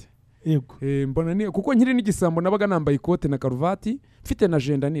n'ikote mbona kuko nkiri n'igisambo nabaga nambaye ikote na karuvati mfite na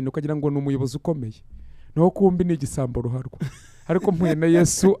agenda nini ukagira ngo ni umuyobozi ukomeye naho kumbi ni igisambo ruharwa ariko mpuye na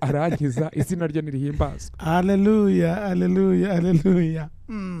Yesu arankiza izina rye nirihimbazwa haleluya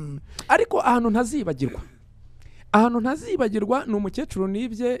ariko ahantu ntazibagirwa ni umukecuru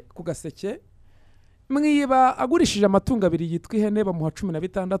nibye ku gaseke mwiba agurishije amatungo 2 yitwa ihene bamuha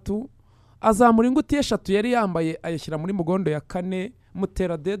 16 azamura inguti 3 yari yambaye ayashyira muri mugondo ya 4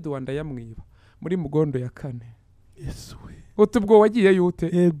 mutera dead wanda yamwiba muri mugondo ya 4 Yesu we utubwo wagiye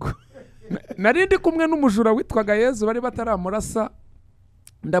yute yego narindi kumwe n'umujura witwaga Yesu bari bataramurasa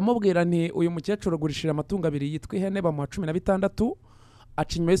ndamubwira nti uyu mukecuru agurishije amatungo abiri yitwa ihene bamuha 16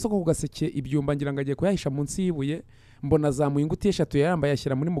 aca inyuma y'isoko ku gaseke ibyumba ngira ngo agiye kuyahisha munsi y'ibuye mbona azamuye inguti eshatu yayambaye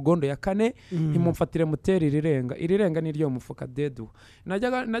ashyira muri mugondo ya 4 ntimumfatire mutera irirenga niryo mufuka dedu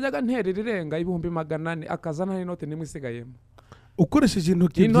najyaga ntera irirenga 400 akazana n'inote nimwe isigayemo ukoresheje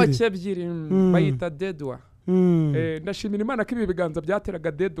intoki ebyiri bayita dedwa ndashimira Imana ko ibi biganza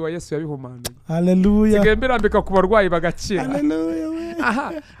byateraga dedwa Yesu yabihumanuye haleluya sigaye mbirambika ku barwayi bagakira haleluya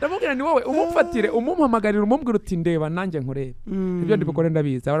aha ndamubwira ni wowe umumfatire umumpamagarira umumbwira uti ndeba nanjye nkurebe ibyo ndibikore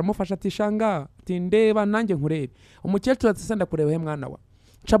ndabizi baramufasha ati shanga ati ndeba nanjye nkurebe umukecuru ati senda kureba he mwana wa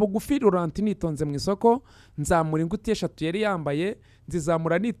nca bugufi ruranti nitonze mu isoko nzamura inguti eshatu yari yambaye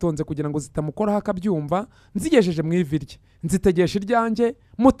nzizamura nitonze kugira ngo zitamukoraho akabyumva nzigejeje mu ivi rye nzitegesha iryanjye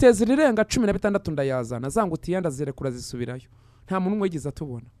muteza irirenga 16 ndayazana zanguti yanda zirekura zisubirayo nta muntu umwe yigize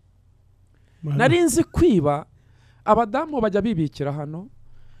atubona nari nzi kwiba abadamu bajya bibikira hano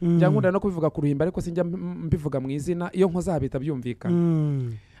njya no kubivuga ku ruhimba ariko sinjya mbivuga mu izina iyo nkoza habita byumvikana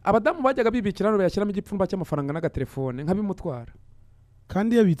abadamu bajyaga bibikira hano bayashyiramo igipfumba cy'amafaranga n'agatelefone nkabimutwara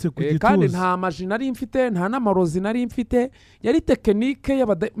kandi yabitse ku gituza kandi nta maji nari mfite nta n'amarozi nari mfite yari tekinike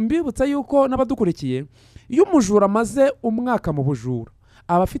mbibutsa yuko n'abadukurikiye iyo umujura amaze umwaka mu bujura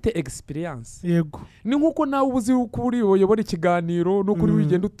aba afite experience yego ni nkuko nawe ubuzi uko uri uyobora ikiganiro nuko uri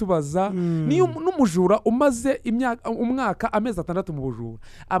wigenda utubaza niyo n'umujura umaze umwaka amezi 6 mu bujura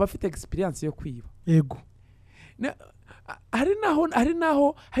aba afite experience yo kwiba yego hari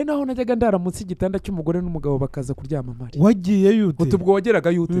naho najyaga ndara munsi y'igitanda cy'umugore n'umugabo bakaza kuryama mari wagiye yute utubwo wageraga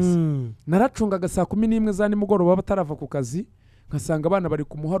yute naracungaga saa 11 za nimugoroba batarava ku kazi nkasanga abana bari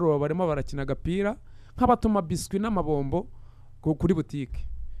ku muharuro barimo barakina agapira nk'abatuma biswi n'amabombo kuri butike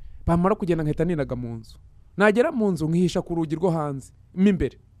bamara kugenda nkahita ninaga mu nzu nagera mu nzu nkihisha ku rugi rwo hanze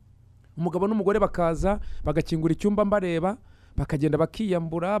imbere umugabo n'umugore bakaza bagakingura icyumba mbareba bakagenda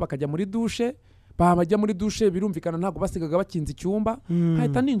bakiyambura bakajya muri douche bajya muri douche birumvikana ntago basigaga bakinze icyumba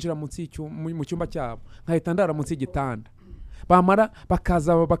nkahita ninjira munsi mu cyumba cyabo nkahita ndara munsi y'igitanda bamara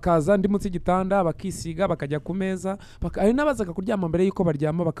bakaza ndi munsi y'igitanda bakisiga bakajya ku meza ari nabazaga kuryama mbere yuko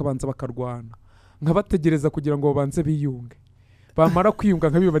baryama bakabanza bakarwana nkabategereza kugira ngo babanze biyunge bamara kwiyunga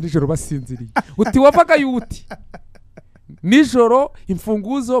nkabiba nijoro basinziriye uti wavaga yuti nijoro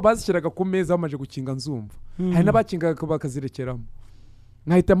imfunguzo bazishyiraga ku meza bamaje gukinga nzumva hari n'abakingaga bakazirekeramo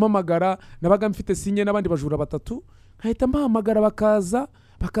nkahita mpamagara nabaga mfite sinye n'abandi bajura 3 nkahita mpamagara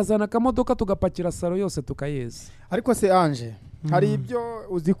bakazana akamodoka tugapakira saro yose tukayeza ariko se Ange hari ibyo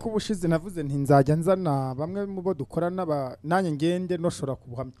uzi ko ubushize navuze nti nzajya nzana bamwe mu bo dukorana nanjye ngende noshora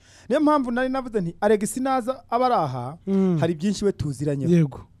kubuhamya niyo mpamvu nari navuze nti Alex naza abaraha hari byinshi we tuziranye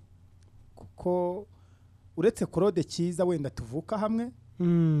yego kuko uretse Claude Kiza wenda tuvuka hamwe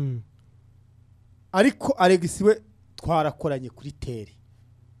ariko Alex we twarakoranye kuri teri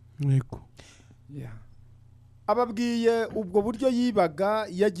yego ababwiye ubwo buryo yibaga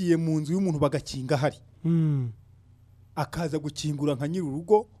yagiye mu nzu y'umuntu bagakinga hari akaza gukingura nka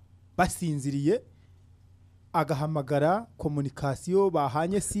nyir'urugo basinziriye agahamagara communication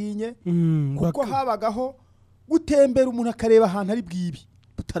bahanye sinye kuko habagaho gutembera umuntu akareba ahantu ari bwibi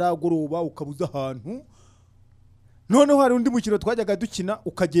butaragoroba ukabuza ahantu noneho hari undi mukino twajyaga dukina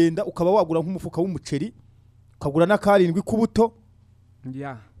ukagenda ukaba wagura nk'umufuka w'umuceri ukagura n'akarindwi k'ubuto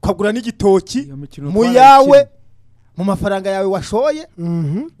ukagura n'igitoki mu yawe mu mafaranga yawe washoye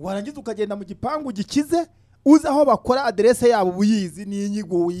warangiza ukagenda mu gipangu gikize uzi aho bakora adresse yabo buyizi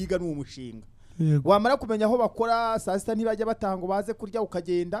n'inyigo wiga n'umushinga wamara kumenya aho bakora saa sita ntibajya batanga baze kurya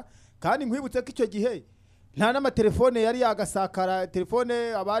ukagenda kandi nkwibutse ko icyo gihe nta n'amatelefone yari yagasakara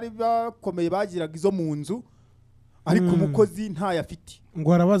telefone abari bakomeye bagiraga izo mu nzu ariko umukozi ntayafite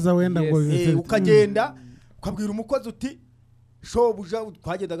ngo arabaza wenda ngo ukagenda ukabwira umukozi uti shobuja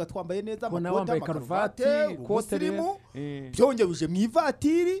twagendaga twambaye neza wambaye karuvati kosirimu byongeye uje mu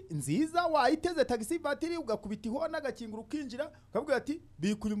ivatiri nziza wayiteze taxi vatiri ugakubita iho n'agakingura ukinjira ukabwira ati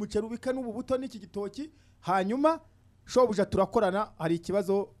bikuye umuceri ubika n'ubu buto n'iki gitoki hanyuma shobuja turakorana hari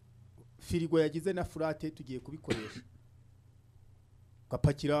ikibazo firigo yagize na furate tugiye kubikoresha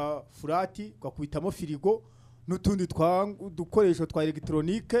gapakira furati gakubitamo firigo n'utundi dukoresho twa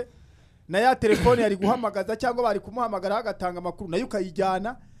electronique na ya telefone yari guhamagaza cyangwa bari kumuhamagara agatanga amakuru nayo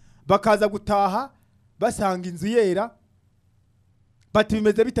ukayijyana bakaza gutaha basanga inzu yera bati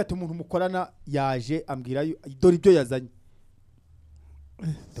bimeze bitatu umuntu mukorana yaje ambwira dore ibyo yazanye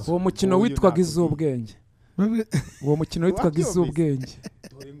uwo mukino witwaga iz'ubwenge uwo mukino witwaga iz'ubwenge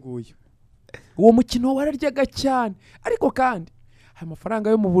dore nguyu uwo mukino wararyaga cyane ariko kandi amafaranga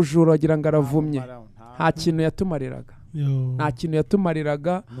yo mu bujura wagira ngo aravumye nta kintu yatumariraga nta kintu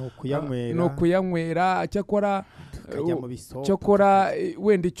yatumariraga no kuyanywera cyakora kajya mu bisopo cyokora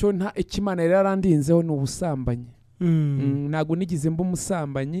wenda icyo nta ikimana yari yarandinzeho ni ubusambanyi ntago nigize mba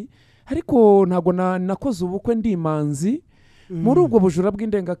umusambanyi ariko ntago nakoze ubukwe ndi imanzi muri ubwo bujura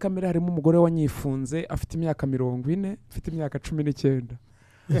bw'indengakamere harimo umugore wanyifunze afite imyaka 40 afite imyaka 19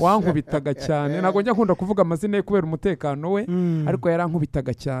 wankubitaga cyane ntago njya nkunda kuvuga amazina ye kubera umutekano we ariko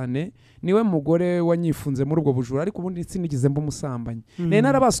yarankubitaga cyane niwe mugore wanyifunze muri ubwo bujura ariko ubundi sinigize mba umusambanyi nari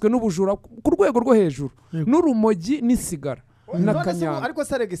narabaswe n'ubujura ku rwego rwo hejuru n'urumogi n'isigara n'akanyanga ariko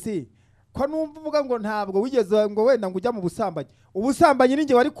saregisi ko numva uvuga ngo ntabwo wigeze ngo wenda ngo ujya mu ubusambanyi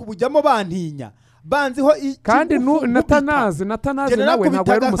ninjye wari kubujyamo bantinya banziho kandi natanazi nawe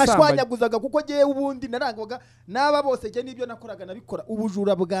ntabwo yari umusambanyi kuko giye ubundi narangwaga naba bose je nibyo nakoraga nabikora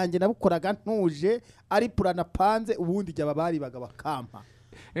ubujura bwanjye nabukoraga ntuje ari purana panze ubundi jya babari bakampa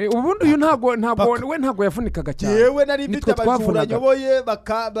ubundi uyu ntabwo yafunikaga cyane yewe nari mfite abajura nyoboye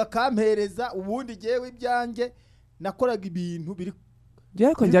bakampereza ubundi jewe ibyanjye nakoraga ibintu biri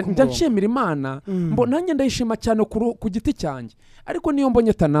Yako njya nshimira Imana nanjye ndayishima cyane ku giti cyanjye ariko niyo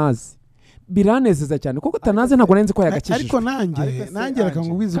mbonye tanazi biranezeza cyane kuko tanazi ntabwo nenze ko yagakishijwe ariko nanjye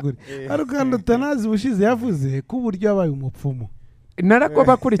rakangubwizugure ariko kandi tanazi bushize yavuze ko uburyo yabaye umupfumu narako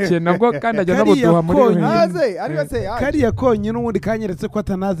bakurikiye nabwo kandi ajya nabuduha muri kariya konye n'ubundi kanyeretse ko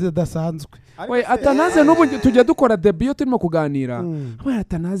atanazi adasanzwe we atanazi n'ubu tujya dukora debut turimo kuganira we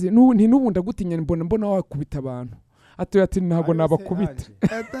atanazi n'ubundi agutinya mbona wakubita abantu ati ntabwo nabakubita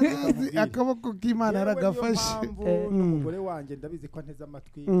akaboko k'Imana yaragafashe umugore wanjye ndabizi ko nteze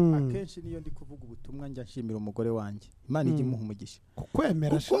amatwi akenshi niyo ndi kuvuga ubutumwa njya nshimira umugore wanjye Imana ijye imuha umugisha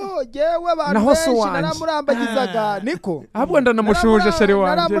kukwemera kuko jewe abantu benshi naramurambagizaga niko ahubwo ndanamushuje sheri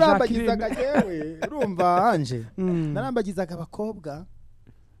wanjye naramurambagizaga jewe urumva anje narambagizaga abakobwa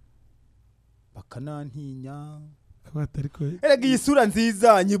bakanantinya erega iyi sura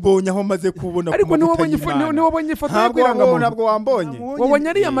nziza nyibonye aho maze kubona ariko niwo wabonye ifoto y'irangamo ntabwo wambonye wabonye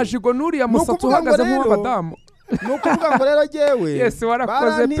ari amajigo n'uriya musatsi uhagaze nk'uw'abadamu nukuvuga ngo rero jewe Yesu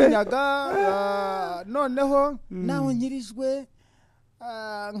warakoze pe noneho naho nyirijwe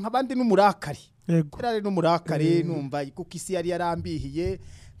nk'abandi n'umurakari yego n'umurakari numva kuko isi yari yarambihiye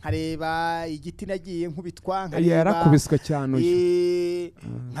nkareba igiti nagiye nkubitwa yarakubiswe cyane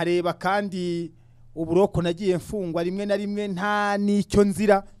nkareba kandi uburoko nagiye mfungwa rimwe na rimwe nta nicyo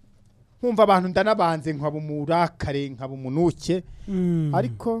nzira nkumva abantu ndanabanze nkaba umurakare nkaba umunuke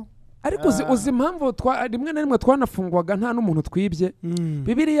ariko uzi impamvu rimwe na rimwe twanafungwaga nta n'umuntu twibye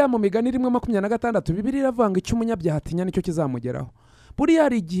Bibiliya mu migani 1:26 Bibiliya iravuga icyo umunyabyaha atinya nicyo kizamugeraho buriya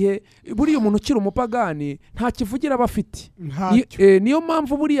hari igihe buriya umuntu ukiri umupagani nta kivugira bafite niyo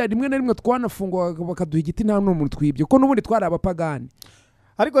mpamvu buriya rimwe na rimwe twanafungwaga bakaduha igiti nta n'umuntu twibye kuko n'ubundi twari abapagani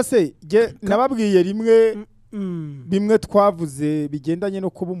ariko se nababwiye bimwe twavuze bigendanye no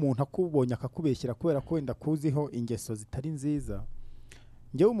kuba umuntu akubonye akakubeshyira kubera ko wenda kuziho ingeso zitari nziza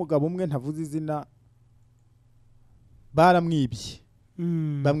njyewe umugabo umwe ntavuze izina baramwibye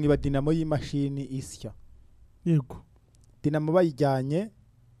bamwiba dinamo y'imashini isya yego dinamo bayijyanye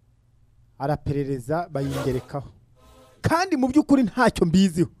araperereza bayingerekaho kandi mu by'ukuri ntacyo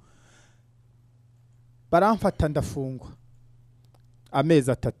mbiziho baramfata ndafungwa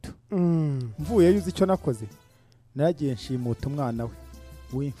amezi 3 mvuye yuzi icyo nakoze naragiye nshimuta umwana we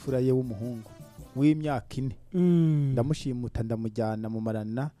w'imfura ye w'umuhungu w'imyaka 4 ndamushimuta ndamujyana mu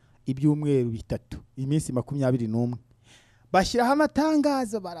marana ibyumweru 3 iminsi 21 bashyiraho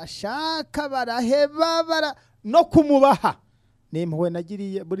amatangazo barashaka baraheba no kumubaha nemwe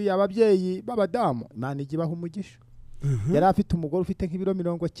nagiriye buri ababyeyi babadamu Imana igibaho umugisha yari afite umugore ufite nk'ibiro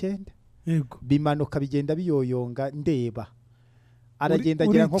 90 yego bimanuka bigenda biyoyonga ndeba aragenda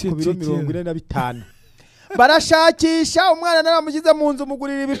agira nko ku biro 45 barashakisha umwana naramugize mu nzu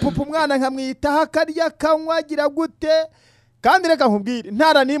mugurira ibipupu umwana nkamwitaho akarya kanywa agira gute kandi reka nkubwire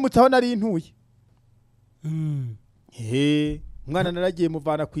ntara nimutse aho nari intuye umwana naragiye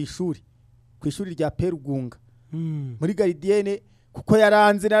muvana ku ishuri rya Perugunga muri Garidienne kuko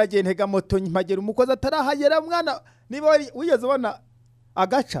yaranze naragiye ntega moto mpagera umukozi atarahagera mwana niba wigeze ubona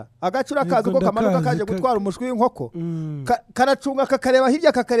agaca urakaza uko kamanuka kaje gutwara umushwi w'inkoko karacunga kakareba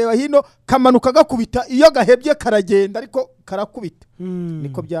hirya kakareba hino kamanuka gakubita iyo gahebye karagenda ariko karakubita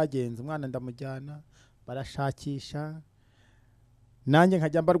niko byagenze umwana ndamujyana barashakisha nanjye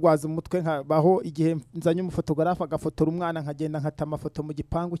nkajya mbarwaza umutwe nkabaho igihe nzanye umufotogarafa agafotora umwana nkagenda nkata amafoto mu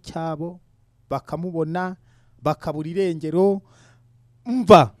gipangu cyabo bakamubona bakabura irengero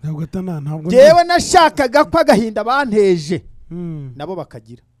mva yewe nashakaga ko agahinda banteje nabo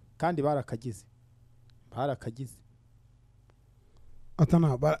bakagira kandi barakagize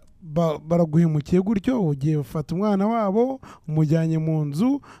atana baraguhemukiye gutyo ugiye ufata umwana wabo umujyanye mu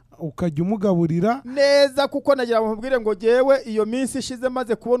nzu ukajya umugaburira neza kuko nagira ngo mbwire ngo jewe iyo minsi ishize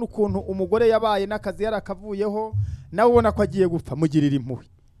maze kubona ukuntu umugore yabaye n'akazi yarakavuyeho nawe ubona ko agiye gupfa mugirira impuhwe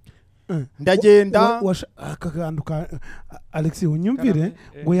ndagenda akaganduka Alex unyumvire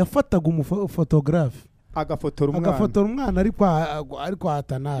ngo yafataga umufotogarafe agafotora umwana ariko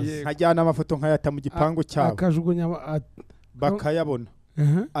atanazi nkajyana amafoto nkayata mu gipangu cyabo akajugunya bakayabona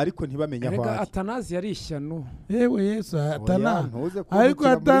ariko ntibamenye aho ari atanazi yari ishyano yewe Yesu ariko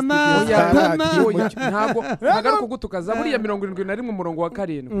atanazi ntabwo ari kugutukaza buriya 71 umurongo wa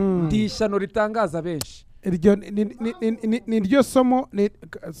 7 ndi ishyano ritangaza benshi iryo ni ryo somo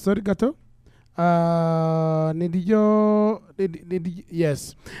sorry gato niryo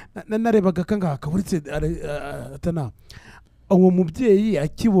yes narebaga kangaka buretse atana uwo mubyeyi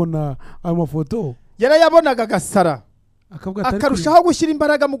akibona amafoto yarayabonaga gasara akarushaho gushyira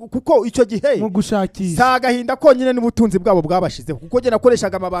imbaraga kuko icyo gihe mu gushakisha sagahinda konyine n'ubutunzi bwabo bwabashizeho kuko je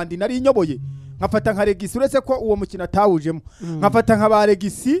nakoreshaga amabandi nari inyoboye nkafata nka regisi uretse ko uwo mukino atawujemo nkafata nka ba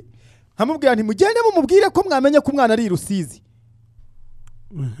regisi nkamubwira nti mugende mumubwire ko mwamenye ko umwana ari Rusizi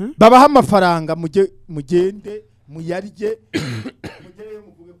babaha amafaranga mugende muyarye mugere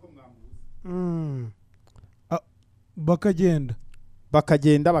muvuge ko mwamuzi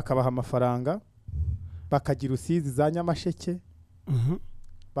bakagenda bakabaha amafaranga bakagira Rusizi za Nyamasheke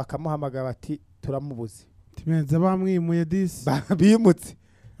bakamuhamagara bati turamubuze timenza bamwimuye disi bimutse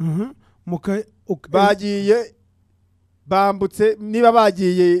bagiye bambutse niba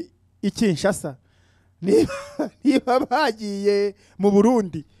bagiye Kinshasa niba bagiye mu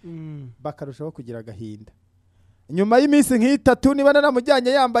Burundi bakarushaho kugira agahinda nyuma y'iminsi nk'itatu niba naramujyanye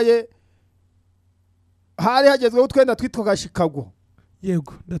yambaye hari hagezweho utwenda twitwa Chicago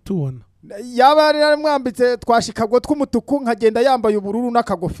yego ndatubona yaba yaramwambitse twashikago tw'umutuku nkagenda yambaye ubururu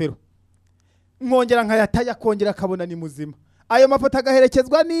n'akagofero nkongera nkayataya kongera akabona ni muzima ayo mafoto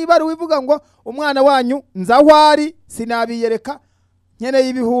agaherekezwa niba ari wivuga ngo umwana wanyu nzahwari sinabiyereka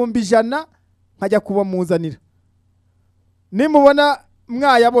nkeneye 100 nkajya kuba muzanira nimubona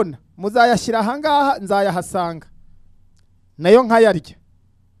mwayabona muzayashyira ahangaha nzayahasanga nayo nkayarya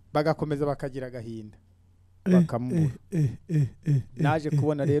bagakomeza bakagira agahinda bakamubura naje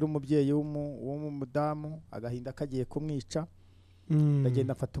kubona rero umubyeyi w'umudamu agahinda kagiye kumwica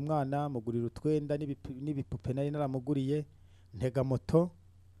ndagenda mfata umwana mugurira utwenda n'ibipupe nari naramuguriye ntega moto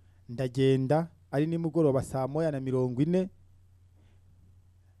ndagenda ari nimugoroba saa 1:40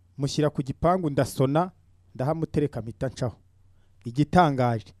 mushyira ku gipangu ndasona ndahamutereka mpita ncaho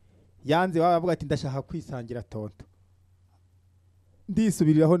igitangaje yanze wabavuga ati ndashaka kwisangira tonto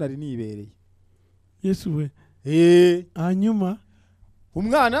ndisubiriraho nari nibereye Yesu we hanyuma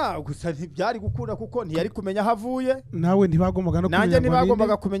umwana gusa ntibyari gukunda kuko ntiyari kumenya havuye nawe ntibagombaga no kumenya nanjye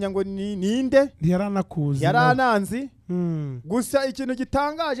ntibagombaga kumenya ngo ninde ntiyaranakuzi yarananzi gusa ikintu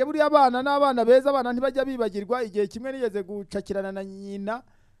gitangaje buri abana n'abana beza abana ntibajya bibagirwa igihe kimwe nigeze gucakirana na nyina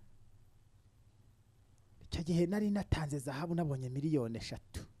icyo gihe nari natanze zahabu nabonye 3,000,000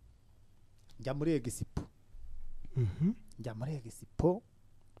 njya muri Expo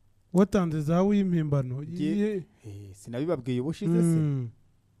watanze zahabu y'impimbano sinabibabwiye ubushize se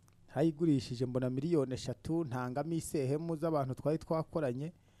hayigurishije mbona 3,000,000 ntangamo isehemu z'abantu twari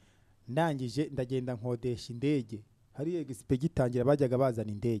twakoranye ndangije ndagenda nkodesha indege hari Expo gitangira bajyaga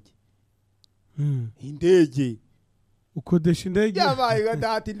bazana indege indege ukodesha indege yabaye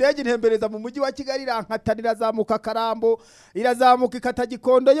dati indege ntembereza mu mujyi wa Kigali irankatanira zamuka Karambo irazamuka ikata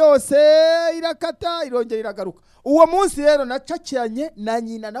Gikondo yose irakata irongera iragaruka uwo munsi rero nacakiranye na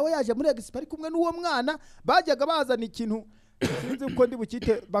nyina nawe yaje muri Expo ari kumwe n'uwo mwana bajyaga bazana ikintu sinzi uko ndi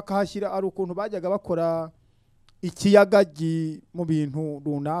bukite bakahashyira ari ukuntu bajyaga bakora ikiyaga mu bintu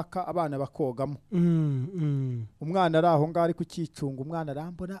runaka abana bakogamo umwana araho ngari kucicunga umwana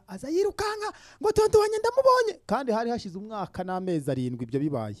arambona aza yirukanka ngo tonto wanye ndamubonye kandi hari hashize umwaka n'amezi 7 ibyo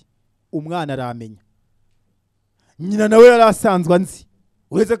bibaye umwana aramenya nyina nawe yarasanzwe nzi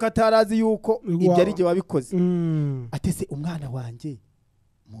ureze ko atarazi yuko ibyo ari je wabikoze atese umwana wanje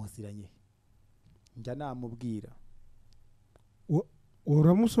muziranye njya namubwira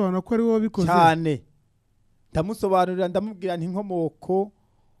uramusobanura ko ari wowe wabikoze cyane ndamusobanurira ndamubwira n'inkomoko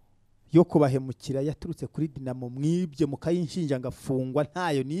yo kubahemukira yaturutse kuri Dinamo mwibye mukayinshinja ngafungwa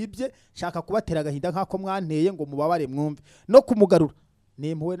ntayo nibye shaka kubatera agahinda nkako mwanteye ngo mubabare mwumve no kumugarura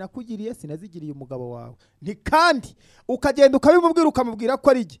nempuwe nakugiriye sinazigiriye umugabo wawe nti kandi ukagenda ukabimubwira ukamubwira ko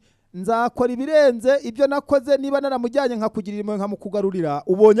ari nzakora ibirenze ibyo nakoze niba naramujyanye nkakugirira imwe nkamukugarurira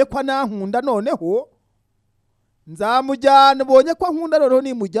ubonye ko nankunda noneho nzamujyana ubonye ko nkunda noneho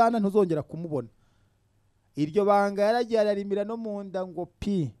nimujyana ntuzongera kumubona iryo banga yaragiye ararimira no mu nda ngo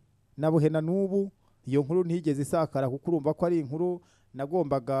pi nabuhena n'ubu iyo nkuru ntigeze isakara kuko urumva ko ari inkuru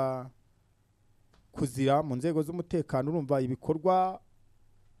nagombaga kuzira mu nzego z'umutekano urumva ibikorwa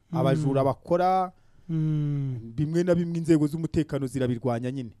abajura bakora bimwe na bimwe inzego z'umutekano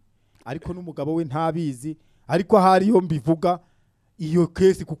zirabirwanya nyine ariko n'umugabo we ntabizi ariko hariyo mbivuga iyo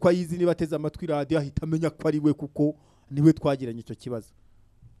kesi kuko ayizi niba ateze amatwi radio ahita amenya ko ari we kuko niwe twagiranye icyo kibazo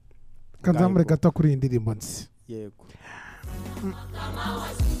kanzamure gato kuri indirimbo nzi yego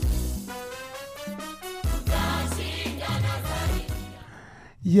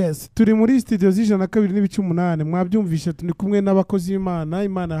yes turi muri studio z'ijana kabiri n'ibice 8 mwabyumvishe turi kumwe n'abakozi b'Imana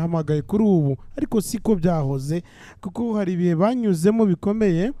Imana yahamagaye kuri ubu ariko siko byahoze kuko hari ibihe banyuzemo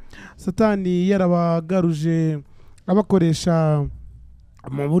bikomeye Satani yarabagaruje abakoresha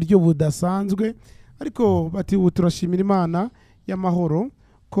mu buryo budasanzwe ariko bati ubu turashimira Imana y'amahoro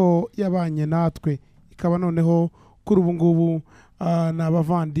ko yabanye natwe ikaba noneho kuri ubu ngubu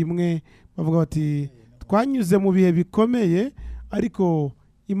n'abavandimwe bavuga bati twanyuze mu bihe bikomeye ariko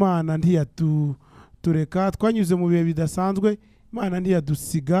Imana ntiyatureka twanyuze mu bihe bidasanzwe Imana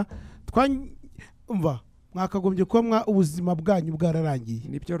ntiyadusiga umva mwakagombye kuba ubuzima bwanyu bwararangiye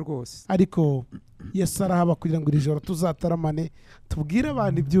nibyo rwose ariko Yesu arahaba kugira ngo iri joro tuzataramane tubwire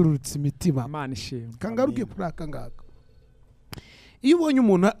abantu ibyururutse imitima Imana ishimwe kangaruke kuri aka ngaka iyo ubonye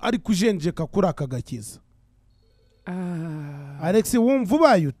umuntu ari kujenjeka kuri aka gakiza Alex wumva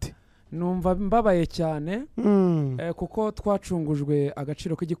ubaye ute numva mbabaye cyane kuko twacungujwe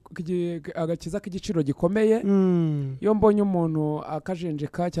agaciro agakiza k'igiciro gikomeye iyo mbonye umuntu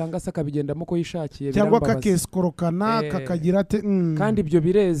akajenjeka cyangwa se akabigendamo ko yishakiye cyangwa kakeskorokana kakagira ate kandi ibyo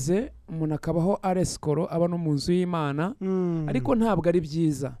bireze umuntu akabaho areskoro aba no mu nzu y'Imana ariko ntabwo ari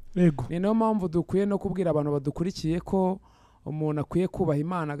byiza ni nayo mpamvu dukwiye no kubwira abantu badukurikiye ko umuntu akwiye kubaha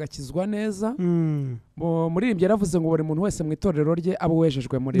Imana agakizwa neza muri ibyo yaravuze ngo buri muntu wese mu itorero rye aba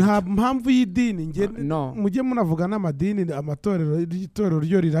wejejwe muri nta mpamvu y'idini mujye munavuga n'amadini itorero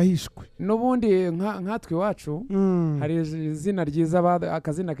ryo rirahishwe n'ubundi nkatwe iwacu hari izina ryiza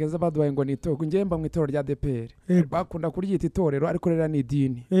akazina keza baduhaye ngo ni itorero ngemba mu itorero rya DPR bakunda kuryita itorero ariko rero ni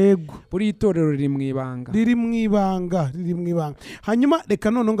idini buri itorero riri mu ibanga hanyuma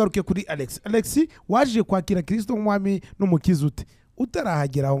reka none ngaruke kuri Alex waje kwakira Kristo nk'umwami n'umukiza ute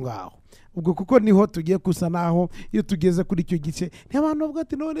utarahagera aho ngaho ubwo kuko niho tugiye kusa naho iyo tugeze kuri icyo gice n'abantu bavuga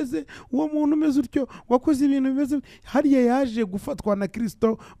ati none se uwo muntu umeze utyo wakoze ibintu bimeze hariya yaje gufatwa na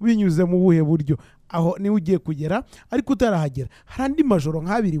Kristo binyuze mu buhe buryo aho niwe ugiye kugera ariko utarahagera hari andi majoro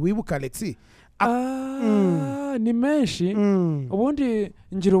nk'abiri wibuka Alex ni menshi ubundi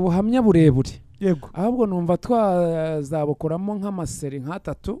ngira ubuhamya burebure yego ahubwo numva twazabukoramo nk'amaseri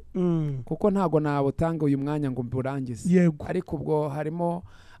nk'atatu kuko ntago nabutanga uyu mwanya ngo mburangize yego ariko ubwo harimo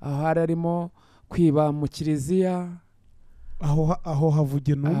harimo kwiba mu kiliziya aho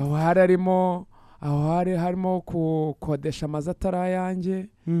havuge aho harimo gukodesha amazu atari ayanjye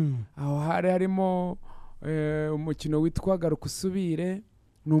aho harimo umukino witwa garuka usubire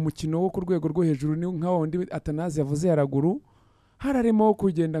ni umukino wo ku rwego rwo hejuru ni nka wundi Atanazi yavuze haraguru hararimo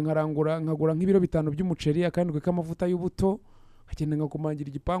kugenda nkagura nk'ibiro 5 by'umuceri akandi k'amavuta y'ubuto agenda ngakumangira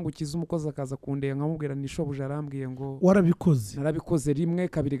igipangu kiza umukozi akaza kundeya nkamubwira ni shobuja arambwiye ngo warabikoze narabikoze 1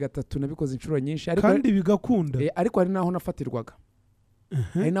 2 3 nabikoze inshuro nyinshi kandi bigakunda ariko hari naho nafatirwaga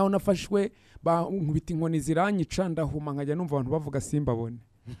hari naho nafashwe nkubita inkoni ziranyica ndahuma nkajya numva abantu bavuga simbabone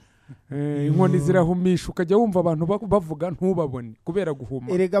inkoni zirahumisha ukajya wumva abantu bavuga ntubabone kubera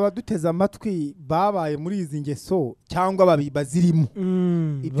guhuma erega abaduteze amatwi babaye muri izi ngeso cyangwa bazirimo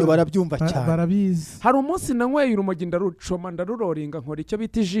ibyo barabyumva cyane barabizi hari umunsi nanyweye urumogi ndarucoma ndaruroringa nkora icyo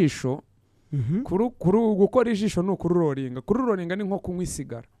bita ijisho gukora ijisho ni ukururoringa ni nko kunywa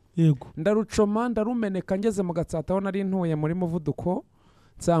isigara yego ndarucoma ndarumeneka ngeze mu Gatsata aho nari ntuye muri Muvuduko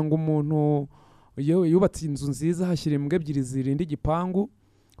nsanga umuntu yubatse inzu nziza hashyira imbwa 2 zirinda igipangu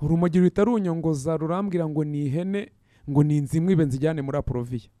urumogi ruhita runyongoza rurambwira ngo ni ihene ngo ni inzimwe ibe nzijyane muri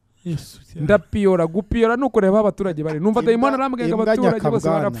Aproviya ndapiyora gupiyora nuko reba abaturage bari numva dayimona arambwira ngo abaturage bose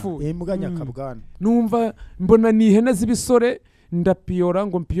barapfuye imbwa nyakabwana numva mbona ni ihene z'ibisore ndapiyora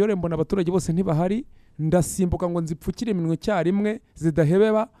ngo mpiyore mbona abaturage bose ntibahari ndasimbuka ngo nzipfukire iminwe cyarimwe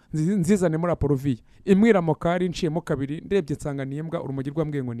zidahebeba nzizane muri Aproviya imwira mokari nciyemo 2 ndebye nsanga ni imbwa urumogi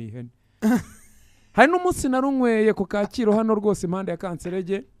rwambwiye ngo ni ihene hari n'umunsi narunyweye ku Kaciro hano rwose impande ya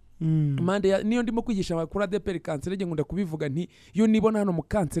Kanserege impande niyo ndimo kwigisha abakuru ADPR Kanserege ngunda kubivuga nti iyo nibona hano mu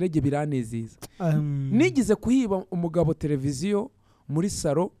Kanserege biranezeza nigize kuhiba umugabo televiziyo muri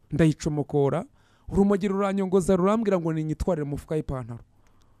saro ndayicomokora urumogi ruranyongoza rurambwira ngo ninyitwarire mu mufuka y'ipantaro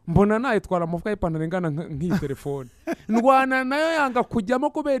mbona nayitwara mu mufuka y'ipantaro ingana nk'iyi telefone ndwana nayo yanga kujyamo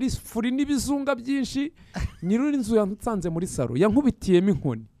kubera isfuri n'ibizunga byinshi nyiruri inzu yansanze muri saro yankubitiyemo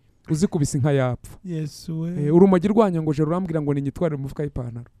inkoni uzikubise inka yapfa. Yesu we urumogi rwanyangoje rurambwira ngo ninyitware mu mufuka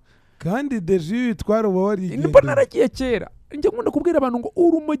y'ipantaro kandi deje yitwara uba warigenda niba naragiye kera njye nkunda kubwira abantu ngo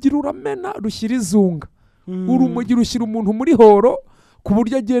urumogi ruramena rushyira izunga urumogi rushyira umuntu muri horo ku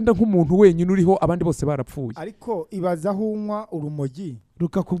buryo agenda nk'umuntu wenyine uriho abandi bose barapfuye. Ariko ibazaho unywa urumogi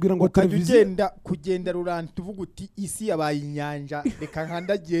rukakubwira ngo televiziyo kugenda ruranta uvuga uti isi yabaye inyanja reka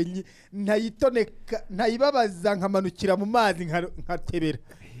nkandagiye ntayitoneka ntayibabaza nkamanukira mu mazi nkatebera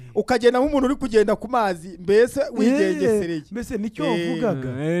ukagenda nk'umuntu uri kugenda ku mazi mbese wigengesereye. Mbese nicyo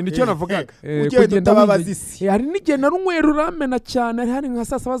wavugaga nicyo navugaga ugenda utababaza isi. Hari n'igihe narunywera uramena cyane hari nka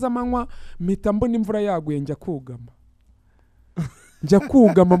saa saba z'amanywa mpita mbona imvura yaguye njya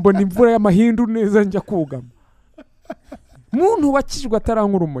kugama mbona imvura y'amahindu neza njya kugama. Muntu wakijwe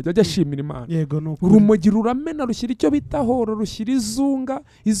ataranywa urumogi ajya ashimira Imana. Yego urumogi ruramena rushyira icyo bita horo rushyira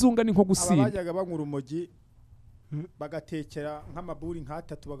izunga ni nko gusinda. Abajyaga banywa urumogi bagatekera nk'amaburi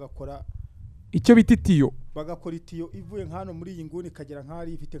nk'atatu bagakora icyo bita itiyo, bagakora itiyo ivuye nk'hano muri iyi nguni ikagera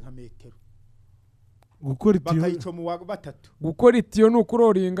nk'ahari ifite nka metero. Gukora itiyo bakayicoma wa batatu. Gukora itiyo ni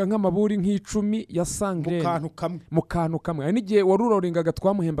ukuroringa nk'amaburi nk'icumi ya sangrene mu kantu kamwe. Hari n'igihe waruroringaga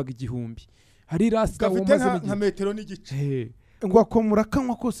twamuhembaga 1000. Hari rasita umaze nka metero n'igice ngo akomura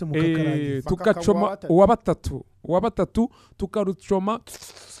kanwa kose mu kakarangiza tukacoma uwa batatu tukarucoma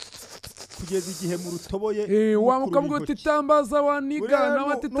kugeza igihe mu rutoboye wamukavuga uti tambaza waniga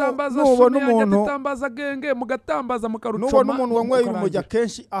nawe atitambaza shoni yanjye atitambaza genge mugatambaza mukarucoma. N'umuntu wanyweye urumogi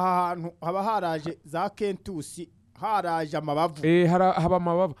akenshi ahantu haba haraje za kentusi haraje amabavu haba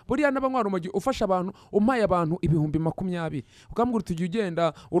amabavu. Buriya n'abanywa urumogi ufasha abantu umpaye abantu 20,000 ukambwira uti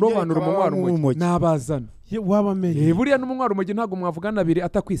ugenda urobanura umunywa urumogi nabazana wabamenye. Buriya n'umunywa urumogi ntago mwavugana 2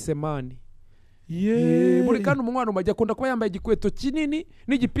 atakwisemani. Buri kandi umunywa urumogi akunda kuba yambaye igikweto kinini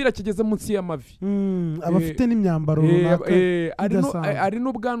n'igipira kigeze munsi y'amavi. Abafite n'imyambaro runaka ari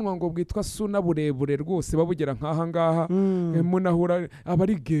n'ubwanwa ngo bwitwa suna burebure rwose babugera nk'aha ngaha munahura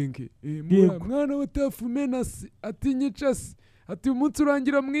abari genge mwana watafumenasi ati nyicasi ati umunsi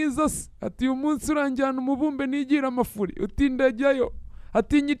urangira mwiza se ati umunsi urangira umubumbe nigira amafuri utindajyayo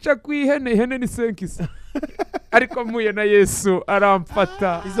ati nyica kwihene ni senkisa ariko muye na Yesu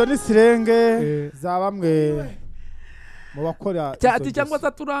aramfata. Izo ni sirenge za bamwe mu bakora ati cyangwa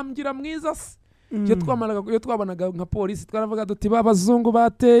taturambira mwiza se iyo twabanaga nka polisi twaravuga duti babazungu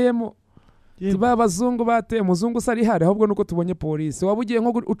bateyemo abazungu bateye umuzungu sari hari ahubwo nuko tubonye polisi. Waba ugiye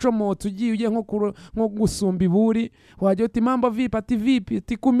nko ucomota ugiye nko gusumba iburi wajya uti mamba vipi ati vipi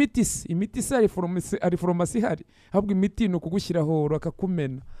ati ku imitisi ari farumasi hari ahubwo imiti ni ukugushyira horo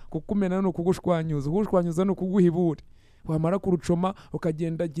kukumena ni ukugushwanyuza ni ukuguha iburi wamara kurucoma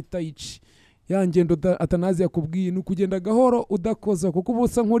ukagenda gitayici ya ngendo atanazi yakubwiye ni ukugenda gahoro udakoza kuko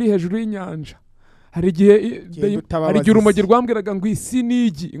ubusa nk'uri hejuru y'inyanja. Hari igihe urumogi rwambwiraga ngo isi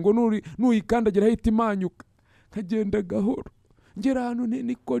nigi ngo nuyikandagira ahita imanyuka kagenda gahoro ngera hano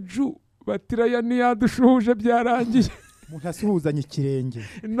niko ju batiraya niyadushuhuje byarangiye umuntu asuhuzanya ikirenge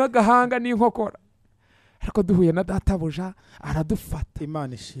n'agahanga n'inkokora ariko duhuye na databuja aradufata.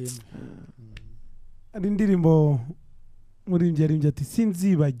 Imana ishimwe. Ari indirimbo muri mbye ati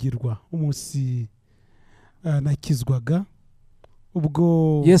sinzibagirwa umunsi nakizwaga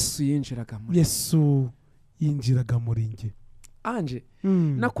ubwo Yesu yinjiraga muri nge anje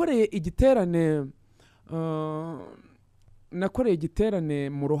nakoreye igiterane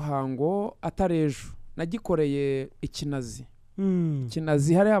mu Ruhango atarejo nagikoreye ikinazi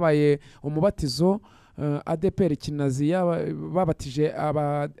hari habaye umubatizo ADPR ikinazi babatije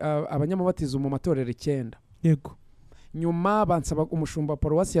abanyamubatizo mu matorero 9. Yego nyuma bansaba umushumba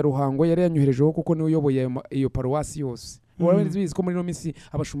paruwasi ya Ruhango yari yanyoherejeho kuko niwe uyoboye iyo paruwasi yose. Warabizi ko muri no misi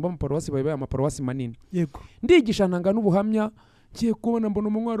abashumba mu paruwasi babaye amaparuwasi manini. Yego ndigisha nanga n'ubuhamya kiye kubona mbona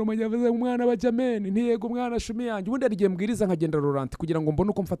umunywa urumogi yavuze umwana bajameni ntiyego umwana shumi yanjye ubundi arigiye mbwiriza nkagenda Laurent kugira ngo mbone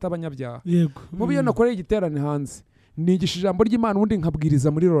uko mfata abanyabyaha. Yego mu biyo nakoreye igiterane hanze nigisha ijambo ry'Imana ubundi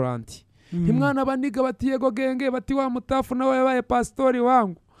nkabwiriza muri Laurent. Ntimwana baniga bati yego genge bati wa mutafu nawe yabaye pastori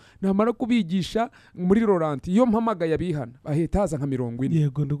wangu namara kubigisha muri Laurent iyo mpamagaye abihana ahita haza nka 40.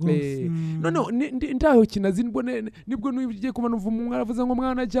 Yego ndugose none ndaho kinazi nibwo nugiye kubana umwana aravuze ngo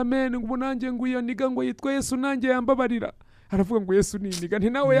mwana jamene ngo nanjye nguyo niga ngo yitwa Yesu nanjye yambabarira aravuga ngo Yesu niniga nti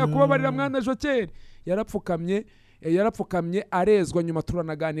nawe yakubabarira mwana jokeri yarapfukamye arezwa nyuma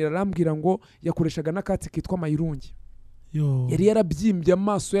turanaganira arambwira ngo yakoreshaga nakatsi kitwa mayirungi. Yari yarabyimbye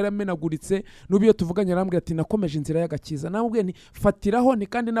amaso yaramenaguritse nubiyo tuvuganye arambwira ati nakomeje inzira y'agakiza namubwiye nti fatiraho ni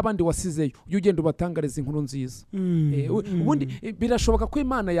kandi nabandi wasizeyo ujye ugenda ubatangariza inkuru nziza. Ubundi birashoboka ko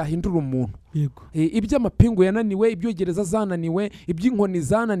Imana yahindura umuntu. Ibyo amapingu yananiwe ibyo gereza zananiwe iby'inkoni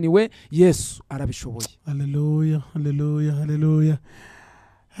zananiwe Yesu arabishoboye. Haleluya.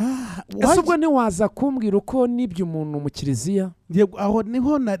 ese ubwo ntiwaza kumbwira uko nibyo umuntu mu kiliziya aho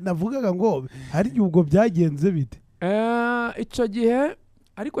niho navugaga ngo hari ubwo byagenze bite icyo gihe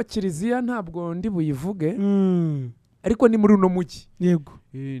ariko kiliziya ntabwo ndi buyivuge ariko ni muri uno mujyi yego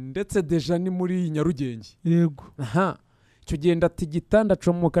ndetse deja ni muri Nyarugenge yego icyo gihe ndatigita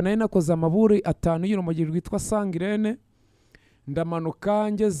ndacomoka nari nakoze amaburi 5 y'urumogi rwitwa Sangirene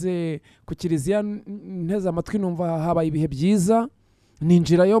ndamanuka ngeze ku kiliziya nteze amatwi numva habaye ibihe byiza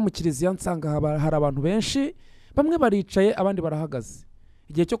ninjira yo mu kiliziya nsanga hari abantu benshi bamwe baricaye abandi barahagaze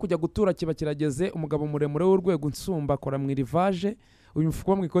igihe cyo kujya gutura kiba kirageze umugabo muremure w'urwego nsumba akora mu rivaje uyu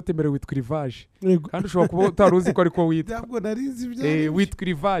mufuko mu ikote mbere witwa rivaje kandi ushobora kuba utaruzi ko ariko witwa ntabwo narizi ibyo witwa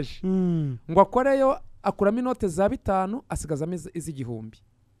rivaje ngo akoreyo akuramo inote za 5 asigazamo iz'igihumbi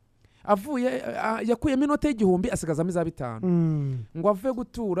avuye yakuyemo inote y'igihumbi asigazamo iza 5 ngo ave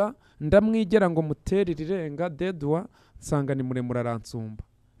gutura ndamwigera ngo mutere rirenga dedwa nsanga ni muremure aransumba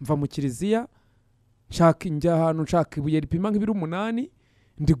mva mu kiliziya nshaka njya ahantu nshaka ibuye ripima nk'ibiro 8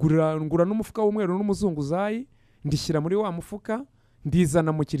 ngura n'umufuka w'umweru n'umuzunguzayi ndishyira muri wa mufuka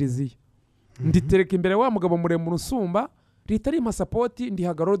ndizana mu kiliziya nditereka imbere wa mugabo muremure usumba rita ari pasipoti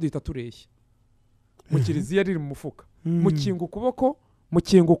ndihagararo duhita tureshya mu kiliziya riri mu mufuka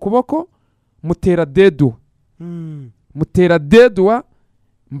mukinga ukuboko mutera dedwa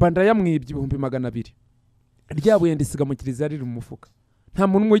mba ndayamwibye 200 ryabuye ndisiga mu kiliziya riri mu mufuka nta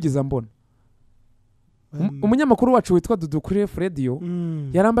muntu mwigeze ambona umunyamakuru wacu witwa Dudukure Fredio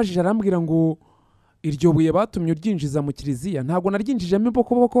yarambajije arambwira ngo iryo buye batumye uryinjiza mu kiliziya ntabwo naryinjijemo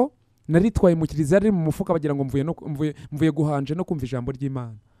ibokoboko naritwaye mu kiliziya riri mu mufuka bagira ngo mvuye guhanje no kumva ijambo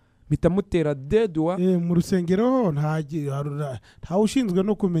ry'Imana mpita mutera dedwa mu rusengero nta ushinzwe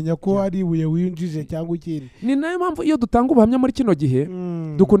no kumenya ko ari ibuye winjije cyangwa ikindi ni nayo mpamvu iyo dutanga ubuhamya muri kino gihe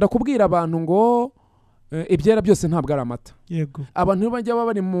dukunda kubwira abantu ngo ibyera byose ntabwo ari amata yego abantu bajya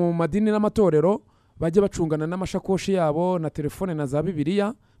bari mu madini n'amatorero bajya bacungana n'amashakoshi yabo na telefone na za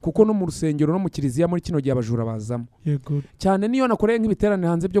bibiliya kuko no mu rusengero no mu kiliziya muri kino gihe abajura bazamo yego cyane niyo nakoreye nk'ibiterane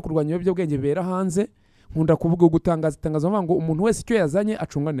hanze byo kurwanya ibiyobyabwenge bibera hanze nkunda kuvuga gutangaza ngo umuntu wese icyo yazanye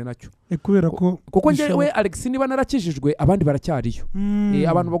acungane nacyo kubera ko kuko njyewe Alex niba narakijijwe abandi baracyariyo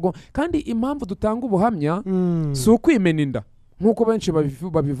abantu kandi impamvu dutanga ubuhamya si ukwimena inda nk'uko benshi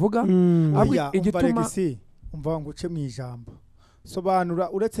babivuga igituma umva ngo uce mu ijambo sobanura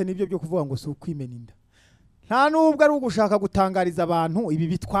uretse n'ibyo byo kuvuga ngo si ukwimena inda nta nubwo ari ugushaka gutangariza abantu ibi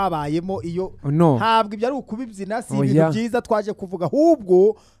bitwabayemo iyo ntabwo ibyo ari ukubibyina si ibintu byiza twaje kuvuga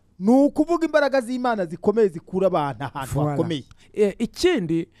ahubwo ni ukuvuga imbaraga z'Imana zikomeye zikura abantu ahantu hakomeye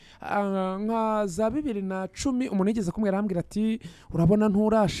ikindi nka za 2010 umuntu yigeze kumwe arambwira ati urabona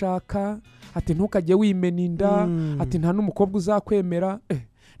nturashaka ati ntukajye wimena inda ati nta n'umukobwa uzakwemera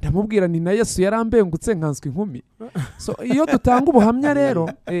ndamubwira ni na Yesu yarambengutse nkanswe inkumi so iyo dutanga ubuhamya rero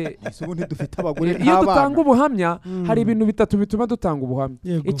iyo dutanga ubuhamya hari ibintu bitatu bituma dutanga ubuhamya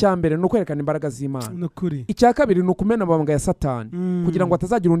icya mbere ni ukwerekana imbaraga z'Imana icya kabiri ni ukumena amabanga ya Satani kugira ngo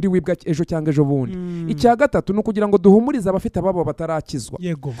atazagira undi wibwa ejo cyangwa ejo bundi icya gatatu ni ukugira ngo duhumurize abafite ababo batarakizwa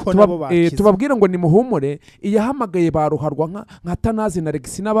tubabwira ngo nimuhumure iyahamagaye baruharwa nka Tanazi na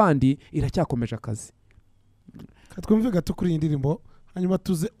Alex n'abandi iracyakomeje akazi twumve gato kuri iyi ndirimbo hanyuma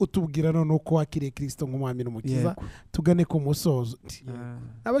tuze utubwira none uko wakiriye Kristo nk'umwami n'umukiza tugane ku musozo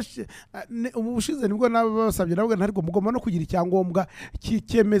ubushize nibwo nabasabye nabwo ntariko mugomba no kugira icyangombwa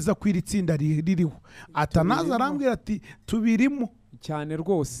cyemeza ko iri tsinda ririho Atanaza arambwira ati tubirimo cyane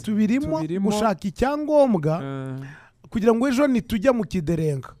rwose tubirimo gushaka icyangombwa kugira ngo ejo nitujya mu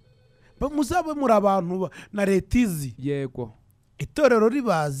kiderenga muzabe muri abantu na leta izi yego itorero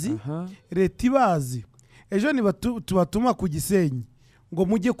ribazi leta ibazi ejo tubatuma ku Gisenyi ngo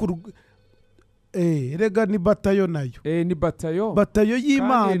mujye rega ni batayo nayo ni batayo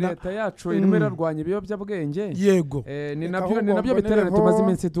y'Imana kandi leta yacu irimo irarwanya ibiyobyabwenge yego ni nabyo biterane tumaze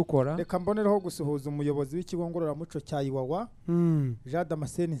iminsi dukora reka mbonereho gusuhuza umuyobozi w'ikigo ngororamuco cya Iwawa Jean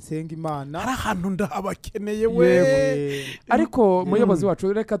Damascene Nsengimana hari ahantu ndahabakeneye we ariko umuyobozi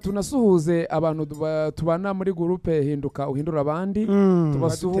wacu reka tunasuhuze abantu tubana muri groupe hinduka uhindura abandi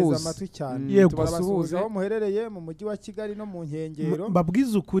tubasuhuza amatwi cyane tubasuhuza aho muherereye mu mujyi wa Kigali no mu nkengero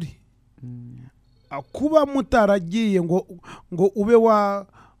mbabwiza ukuri kuba mutaragiye ngo ube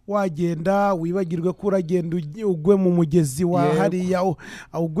wagenda wibagirwe ko uragenda ugwe mu mugezi wa hariya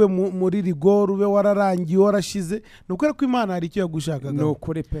ugwe muri rigoro ube wararangiye warashize ni ukuri ko Imana hari icyo yagushakaga ni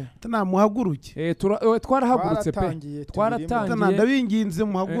ukuri pe namuhaguruke twarahagurutse pe twaratangiye ndabinginze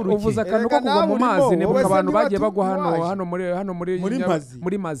muhaguruke uvuze akantu ko kugwa mu mazi nibuka abantu bagiye bagwa hano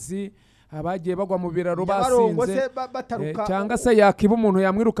muri mazi abagiye bagwa mu biraro basinze bataruka cyangwa se yakiba umuntu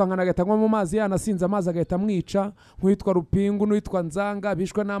yamwirukankana agahita anywa mu mazi yanasinze amazi agahita amwica nk'uwitwa Rupingu n'uwitwa Nzanga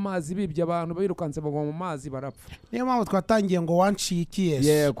bishwe n'amazi bibye abantu birukanse bagwa mu mazi barapfa. Niyo mpamvu twatangiye ngo wanciye iki Yesu,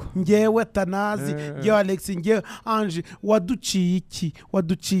 yego ngewe Tanazi, ngewe Alex, ngewe Ange, waduciye iki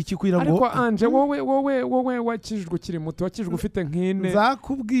kugira ngo ariko Ange wowe wakijwe ukiri muto, wakijwe ufite nk'ine,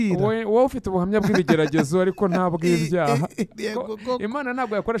 nzakubwira wowe ufite ubuhamya bw'ibigeragezo ariko nta bw'ibyaha. Imana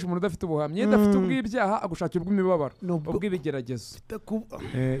ntabwo yakoresha umuntu udafite ubuhamya, idafite ubw'ibyaha agushakira ubw'imibabaro ubw'ibigeragezo.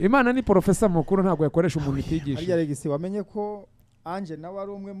 Imana ni profesa mukuru, ntabwo yakoresha umuntu itigisha. Ari Alex, wamenye ko Ange nawe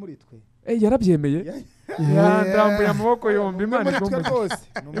ari umwe muri twe? Yarabyemeye, ndambuye amaboko yombi.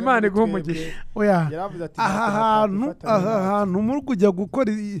 Imana iguha umugisha. aha hantu muri kujya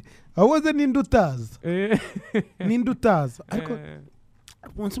gukora awoze n'indutaza ariko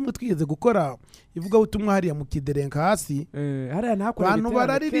umunsi umwe twigeze gukora ivugabutumwa hariya mu Kiderenka hasi, abantu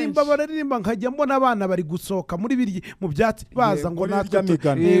bararirimba nkajya mbona abana bari gusohoka muri mu byatsi baza ngo natwe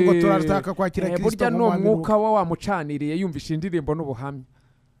ngo turashaka kwakira Kristo. Burya n'umwuka wamucaniriye yumvisha indirimbo n'ubuhamya.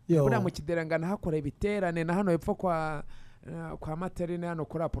 Buriya mu Kiderenga nahakora ibiterane na hano hepfo kwa Materine hano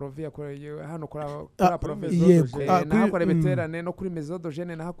kuri Aprovia hano kuri Aprovia nahakora ibiterane no kuri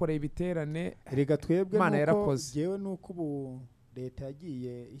Mesodogene nahakora ibiterane. Rega twebwe nuko jewe nuko ubu leta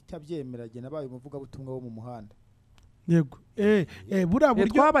yagiye itabyemerage nabaye umuvuga butumwa wo mu muhanda. Yego buriya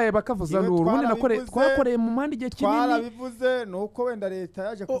buryo twabaye bakavuza nuru ubundi twakoreye mu muhanda igihe kinini. Twarabivuze nuko wenda leta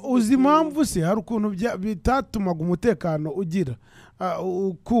yaje kuvuga uzi impamvu se hari ukuntu bitatumaga umutekano ugira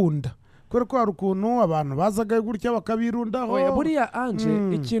ukunda, kubera ko hari ukuntu abantu bazaga gutya bakabirundaho. Buriya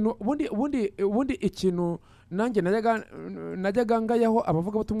Ange ikintu ubundi ikintu nanjye najyaga ngayaho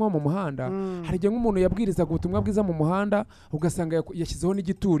abavuga butumwa mu muhanda. Hari igihe nk'umuntu yabwirizaga ubutumwa bwiza mu muhanda ugasanga yashyizeho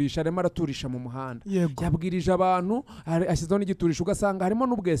n'igiturisha, arimo araturisha mu muhanda, yabwirije abantu ashyizeho n'igiturisha ugasanga harimo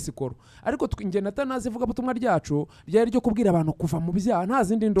n'ubwesikoro. Ariko njye natanazi ivuga butumwa ryacu ryari ryo kubwira abantu kuva mu byaha nta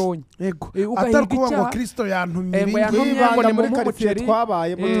zindi ndonye. Atari kuba ngo Kristo yantumye ngo ni mu muceri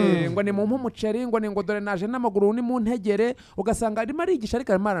twabaye ngo ni mu muceri ngo dore naje n'amaguru ni mu ntegere, ugasanga arimo arigisha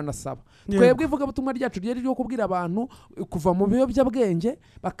ariko arimo aranasaba. Twebwe ivuga butumwa ryacu ryari ryo kubwira abantu kuva mu biyobyabwenge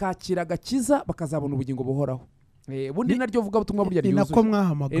bakakira agakiza bakazabona ubugingo buhoraho. Bundi naryo vuga butumwa burya ryuzuye, nako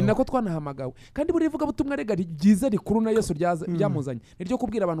mwahamagawe, nako twanahamagawe. Kandi buri vuga butumwa rega ryiza rikuru na Yesu ryamuzanye niryo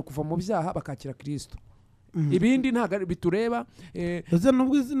kubwira abantu kuva mu byaha bakakira Kristo. Ibindi ntago bitureba.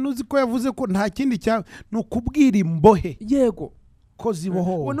 Nuzi ko yavuze ko nta kindi no kubwira imbohe yego ko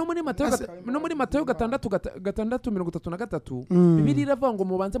ziboho. No muri Matayo 6:33 Bibiliya iravuga ngo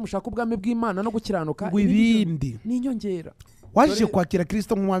mubanze mushaka ubwami bw'Imana no gukiranuka, ibindi ni inyongera. Waje kwakira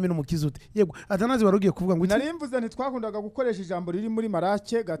Kristo nk'umwami n'umukiza ute? Yego Atanazi warugiye kuvuga ngo narimvuze ntitwakundaga gukoresha ijambo riri muri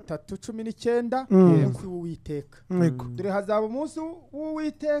Marake 3:19 umunsi w'Uwiteka. Dore hazaba umunsi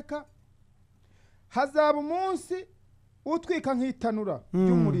w'Uwiteka, hazaba umunsi utwika nk'itanura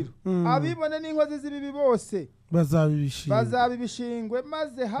ry'umuriro, abibone n'inkozi z'ibibi bose bazabibishingwe,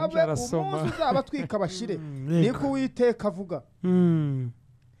 maze habe umunsi uzabatwika bashire. Niko Uwiteka avuga.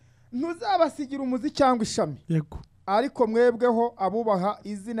 Ntuzabasigira umuzi cyangwa ishami, ariko mwebweho abubaha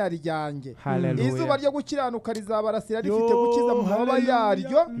izina ryanjye. Izuba ryo gukiranuka rizabarasira rifite gukiza mu mababa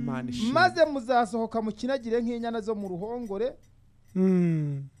yaryo, maze muzasohoka mu kinagire nk'inyana zo mu ruhongore.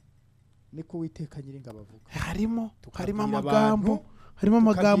 Niko Uwiteka Nyiringabo avuga. harimo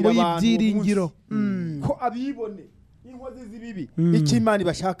amagambo y'ibyiringiro ko abibone inkozi z'ibibi icyo Imana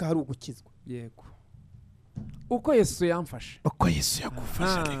ibashaka hari ugukizwa. Yego uko Yesu yamfashe, uko Yesu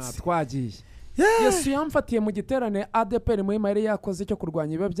yagufashe twagiye. Yesu yamfatiye mu giterane ADPR muhima yari yakoze cyo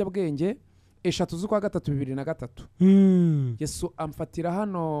kurwanya ibiyobyabwenge 3/3/2003. Yesu amfatira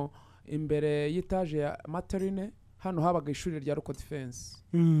hano imbere y'itaje ya Materine, hano habaga ishuri rya Local Defense.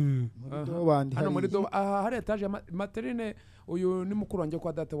 Hano muri hari etaje ya Materine. Uyu ni mukuru wanjye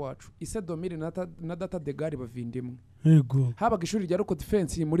kwa data wacu ise Domire na data Degari bavindimwe. Yego habaga ishuri rya Local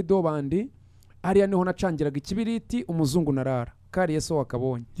Defense muri Dobandi, hariya niho nacangiraga ikibiriti umuzungu narara kari Yesu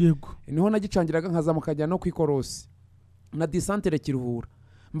wakabonye. Yego niho nagicangiraga nkazamuka ajya no kwikorosi na disantere Kiruhura.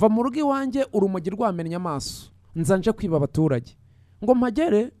 Mva mu rugo iwanjye urumogi rwamennye amaso, nzanje kwiba abaturage ngo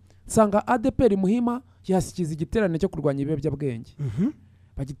mpagere nsanga ADPR muhima yasikiza igiterane cyo kurwanya ibiyobyabwenge.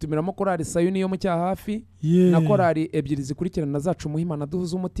 Bagitumiramo korali Sayuni yo mu cyahafi na korali ebyiri zikurikirana zacu muhima na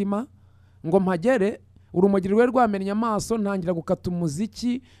duhuza umutima. Ngo mpagere urumogi rwe rwamennye amaso, ntangira gukata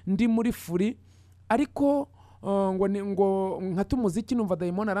umuziki ndi muri furi, ariko ngo nkata umuziki numva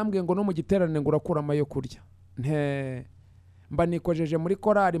dayimoni arambwiye ngo no mu giterane ngo urakura amayo kurya. Mba nikojeje muri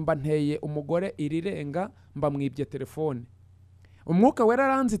korali, mba nteye umugore irirenga, mba mwibye telefone. Umwuka wera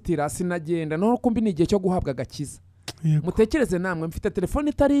aranzitira sinagenda, no kumbi ni igihe cyo guhabwa agakiza. mutekereze namwe mfite telefone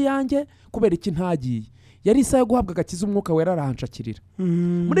itari yanjye kubera iki ntagiye yari isaha yo guhabwa agakiza umwuka wera arahanshakirira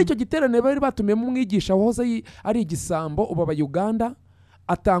muri icyo giterane bari batumiyemo umwigisha wahoze ari igisambo uba Uganda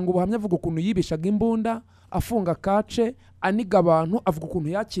atanga ubuhamya avuga ukuntu yibishaga imbunda afunga kace aniga abantu avuga ukuntu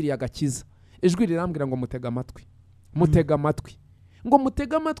yakiriye agakiza ijwi rirambwira ngo mutega amatwi ngo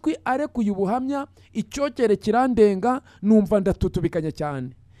mutega amatwi arekuye ubuhamya icyokere kirandenga numva ndatutubikanye cyane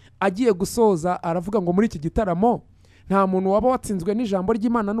agiye gusoza aravuga ngo muri iki gitaramo nta muntu waba watsinzwe n'ijambo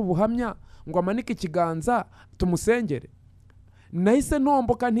ry'Imana n'ubuhamya ngo amanike ikiganza tumusengere nahise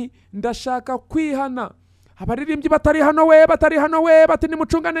ntomboka nti ndashaka kwihana abaririmbyi batari hano we bati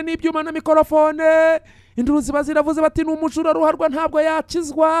nimucungane n'ibyuma na mikrofone induru ziba ziravuze bati n'umujura ruharwa ntabwo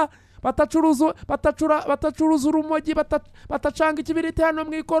yakizwa batacuruza urumogi batacanga ikibiriti hano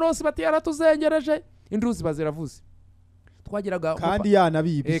mu ikorosi bati yaratuzengereje induru ziba ziravuze twagiraga kandi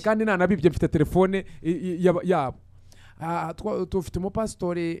yanabibye kandi nanabibye mfite telefone yabo tufite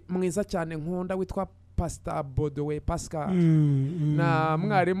umupasitori mwiza cyane nkunda witwa Pastor Bodowe Pascal na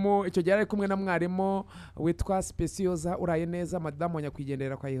mwarimu icyo gihe ari kumwe na mwarimu witwa Specioza uraye neza madamu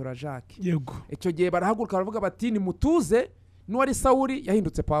nyakwigendera kwa Ihora Jacques yego icyo gihe barahaguruka baravuga bati ni mutuze n'uwari Sawuli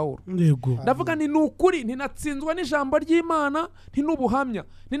yahindutse Paulo yego ndavuga ni nukuri ntinatsinzwa n'ijambo ry'Imana ntinubuhamya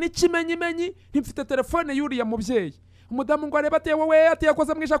n'ikimenyimenyi ntimfite telefone yuriya mubyeyi umudamu ngo areba ati wowe ati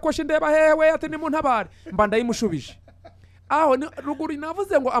yakoze mu ishakoshi ndeba hewe ati ni muntabare mba ndayimushubije aho ruguru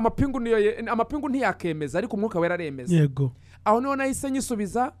navuze ngo amapingu ntiyakemeza ariko umwuka wera aremeza yego aho niho nahise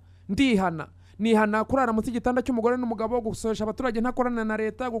nyisubiza nihana kurara munsi y'igitanda cy'umugore n'umugabo gusoresha abaturage ntakorana na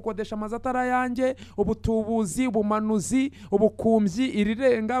leta gukodesha amazu atari yanjye ubutubuzi ubumanuzi ubukumbyi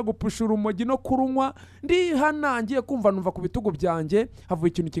irirenga gupusha urumogi no kurunywa ndihana ngiye kumva numva ku bitugu byanjye havuye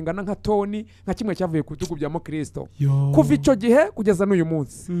ikintu kingana nka toni nka kimwe cyavuye ku bitugu bya Mukristo kuva icyo gihe kugeza n'uyu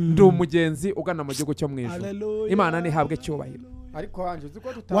munsi ndi umugenzi ugana mu gihugu cyo mu ijuru Imana nihabwe cyubahiro ariko hanje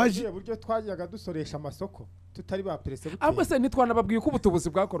uko tutagiye buryo twagiyaga dusoresha amasoko tutari ba presse buteye ahubwo se ntitwanababwiye ko ubutubuzi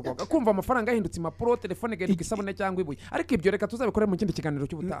bwakorwaga kumva amafaranga yahindutse impapuro telefone gahinduka isabune cyangwa ibuye ariko ibyo reka tuzabikore mu kindi kiganiro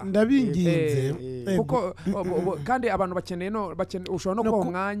cy'ubutaha ndabinginze kuko kandi abantu bakeneye ushobora no kuba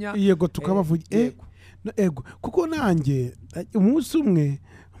umwanya yego tukabavuga ego kuko nanjye umunsi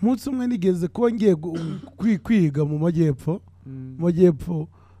umwe nigeze kuba ngiye kwiga mu majyepfo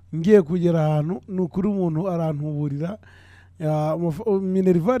ngiye kugera ahantu ni ukuri umuntu arantuburira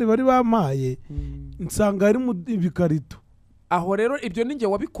minervari bari bamaye nsanga ari mu bikarito aho rero ibyo ninjye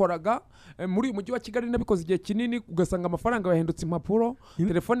wabikoraga muri uyu mujyi wa Kigali nabikoze igihe kinini ugasanga amafaranga yahindutse impapuro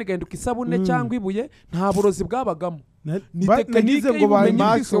telefone igahinduka isabune cyangwa ibuye nta burozi bwabagamo ni tekinike ngo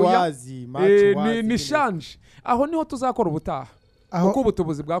ni shanje aho niho tuzakora ubutaha kuko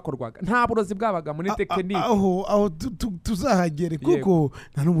ubutubuzi bwakorwaga nta burozi bwabaga muri tekinike aho tuzahagere kuko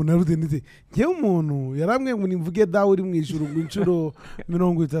nta n'umuntu arude nite ngewe umuntu yaramwe ngo nimvuge dawe uri mu ijuru mu inshuro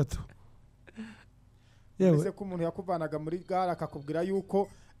 30 yewe ko umuntu yakuvanaga muri gare akakubwira yuko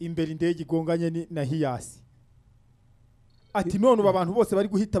imbere indege igonganye na hiyasi ati none abantu bose bari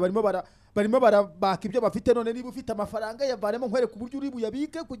guhita barimo barabaka ibyo bafite none niba ufite amafaranga yavanemo nkwereka uburyo uri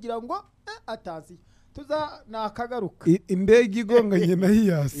buyabike kugira ngo atazi tuza nakagaruka indege igonganye na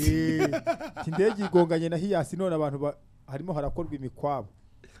hiyasi indege igonganye na hiyasi none abantu harimo harakorwa imikwabo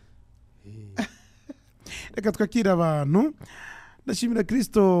reka twakira abantu ndashimira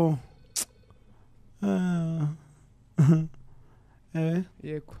Kristo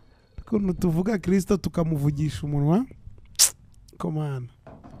yego kuntu tuvuga Kristo tukamuvugisha umunwa komana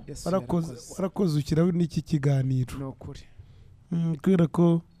warakoze ukiraho n'iki kiganiro nokuri kubera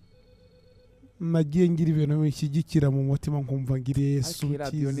ko nagiye ngira ibintu bishyigikira mu mutima nkumva ngiriye Yesu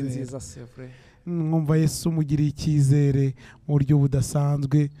cyizere nkumva Yesu mugiriye icyizere mu buryo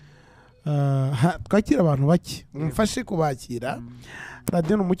budasanzwe twakira abantu bake mfashe kubakira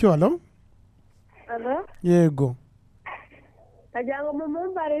radio n'umucyo halo yego ajya ngo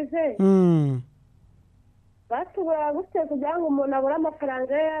mumumbarize batubura gute kugira ngo umuntu abure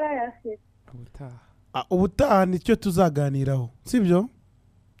amafaranga ye yarayafite ubutaha nicyo tuzaganiraho sibyo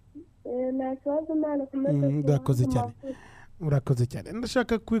urakoze cyane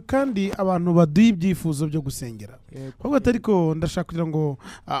ndashaka kandi abantu baduha ibyifuzo byo gusengera ahubwo ariko ndashaka kugira ngo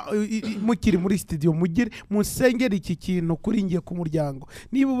mukiri muri studio mugire musengere iki kintu kuri ngiye ku muryango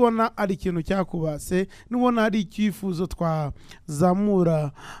niba ubona ari ikintu cyakubase nubona ari icyifuzo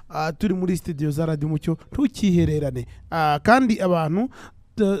twazamura turi muri studio za Radio Mucyo tukihererane kandi abantu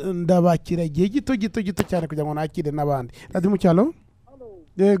ndabakira igihe gito cyane kugira ngo nakire n'abandi Radio Mucyo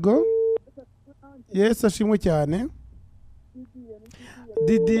yego Yesu ashimwe cyane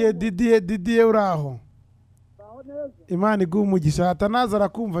Didier uraho Imana iguha umugisha atanaza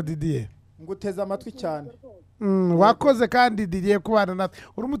arakumva Didier nguteze amatwi cyane wakoze kandi digiye kubana natwe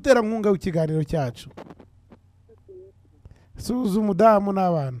uri umuterankunga w'ikiganiro cyacu suza umudamu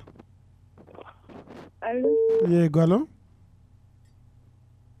n'abana yego alo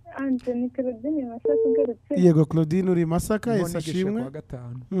Anthony Claudine Masaka ugarutse yego Claudine uri Masaka Yesu ashimwe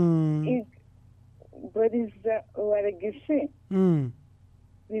Boriza waragishe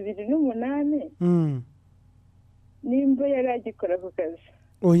 2008 nimba yari agikora ku kazi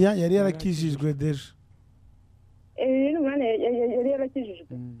oya yari yarakijijwe deje yari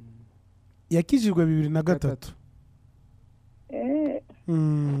yarakijijwe yakijijwe 2003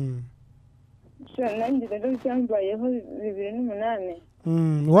 nanjye rero byambayeho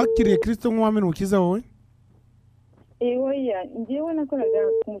 2008 wakiriye Kristo nk'umwami n'umukiza wowe oya njyewe nakoraga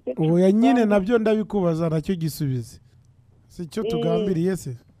ku mukecuru oya nyine nabyo ndabikubaza nacyo gisubize si cyo tugambiriye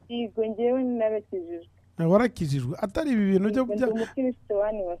se yego njyewe narakijijwe warakijijwe atari ibi bintu byo umukristo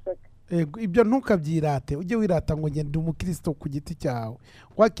wani Masaka ibyo ntukabyirate ujye wirata ngo ngende umukristo ku giti cyawe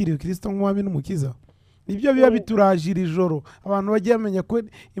wakiriye Kristo nk'umwami n'umukiza nibyo biba biturajira ijoro abantu bagiye bamenya ko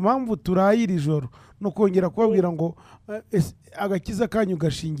impamvu turayira ijoro no kongera kubabwira ngo agakiza kanyu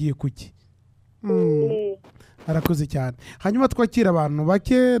gashingiye kuki arakoze cyane hanyuma twakira abantu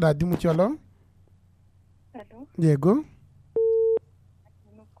bake radio mucyalo yego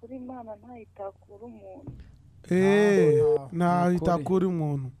nukuri Imana ntayitakura umuntu ntayitakura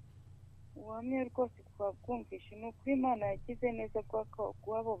umuntu ubuhamya rwose twabwumvishe nukuri Imana yagize neza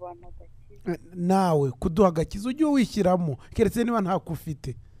kuba abo bantu agakiza nawe kuduha agakiza ujye wishyiramo keretse niba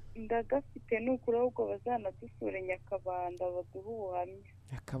ntakufite ndagafite nukuri ahubwo bazanadusure Nyakabanda baduha ubuhamya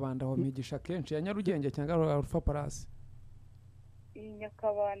Nyakabanda aho migisha kenshi ya Nyarugenge cyangwa Alpha Palace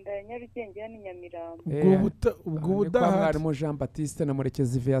Nyakabanda ya Nyarugenge ni Nyamirambo ubwo budaha harimo Jean Baptiste na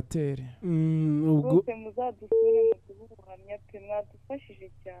Murekezi Viateur ubwo muzadusure muduha ubuhamya pe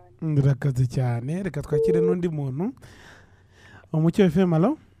mwadufashije cyane ndakaze cyane reka twakire n'undi muntu umucyo FM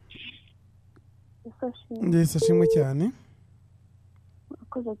alo Yesu ashimwe cyane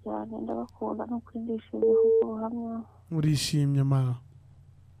urakoze cyane ndabakunda no kwindishije ubuhamya urishimye ma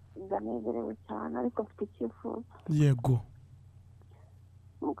ndanezerewe cyane ariko mfite icyifuzo yego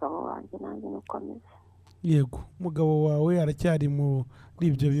umugabo wanjye nanjye nukomeze yego umugabo wawe aracyari muri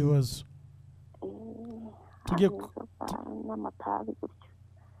ibyo bibazo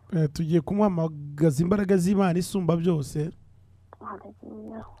tugiye kumuhamagaza imbaraga z'Imana isumba byose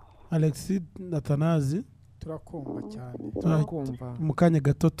Alex Natanazi turakumva cyane turakumva mu kanya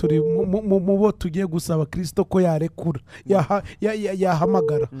gato turi mu bo tugiye gusaba Kristo ko yarekura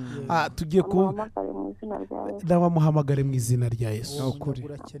yahamagara tugiye n'abamuhamagare mu izina rya Yesu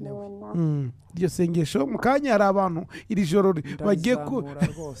iryo sengesho mu kanya hari abantu iri joro bagiye ku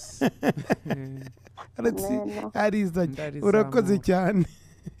urakoze cyane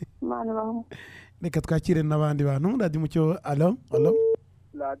reka twakire n'abandi bantu radio mucyo alo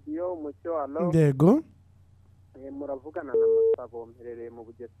radio mucyo alo yego muravugana na Masabo mperereye mu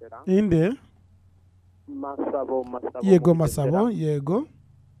Bugesera inde Masabo yego Masabo yego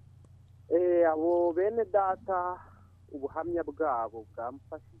abo bene data ubuhamya bwabo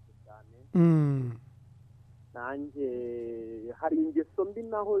bwamfashije cyane nanjye hari ingeso mbi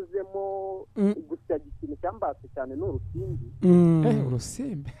nahozemo gusa ikintu cyambatse cyane n'urusimbi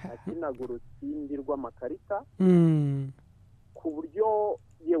urusimbi akinaga urusimbi rw'amakarita ku buryo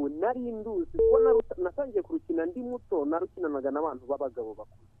yewe nari nduzi ko natangiye kurukina ndi muto narukinanaga n'abantu b'abagabo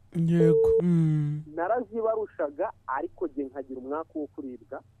bakuru yego narazibarushaga ariko jye nkagira umwaka wo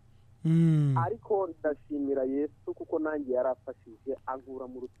kuribwa ariko ndashimira Yesu kuko nanjye yarafashije ankura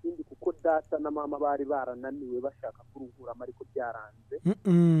mu rusimbi kuko data na mama bari barananiwe bashaka kurunkuramo ariko byaranze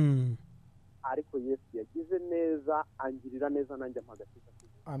ariko Yesu yagize neza angirira neza nanjye amagakiza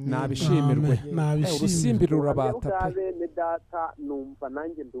nabishimirwe urusimbi rurabata pe ne data numva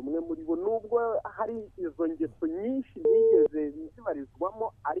nanjye ndi umwe muri bo nubwo hari izo ngeso nyinshi nigeze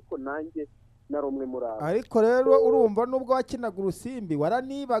zibarizwamo ariko nanjye naromwe muraba ariko rero urumva nubwo wakinaga urusimbi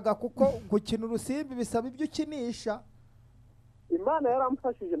waranibaga kuko gukina urusimbi bisaba ibyo ukinisha Imana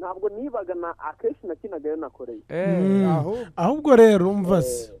yaramfashije ntabwo nibaga na akenshi nakinagayo nakoreye ahubwo rero umva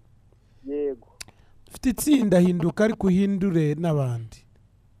se yego ufite itsinda hinduka ariko uhindure n'abandi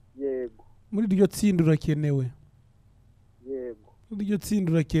yego muri iryo tsinda urakenewe yego muri iryo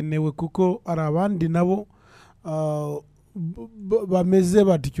tsinda urakenewe kuko hari abandi nabo bameze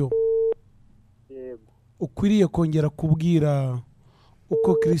batyo yego ukwiriye kongera kubwira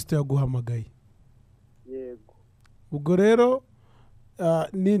uko Kristo yaguhamagaye yego ubwo rero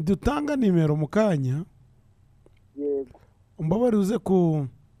dutanga nimero mu kanya yego umbabare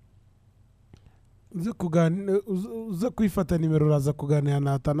uze kwifata nimero uraza kuganira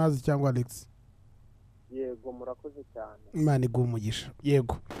na Atanazi cyangwa Alex yego murakoze cyane. Imana iguha umugisha.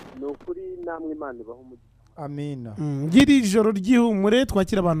 Yego. Ni ukuri namwe Imana ibaha umugisha. Amina. Ngiri ijoro ry'ihumure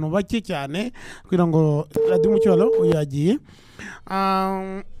twakira abantu bake cyane kugira ngo radio mucyalo uyagiye.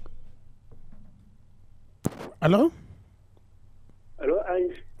 Allo? Allo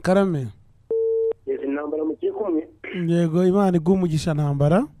Ange. Karame. Yesi nambara mugiye kumwe. Yego Imana iguha umugisha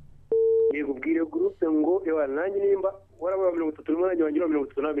ntambara. Yego bwire groupe ngo ewa nanjye nimba waraba 30 n'umwanya wanjye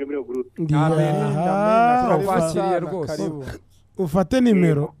 32 muri groupe. Amen. Turabakiriye rwose.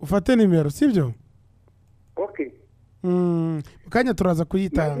 Ufate nimero sibyo? Okay. Mukanya turaza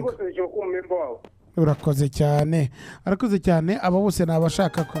kuyitanga. Urakoze cyane. Arakoze cyane aba bose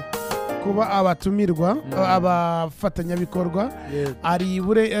nabashaka kuba abatumirwa abafatanyabikorwa ari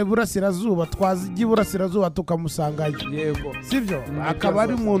burasirazuba twazijya burasirazuba tukamusangayo. Yego. Sibyo? Akaba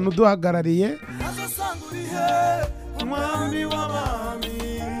ari umuntu uduhagarariye. Mwami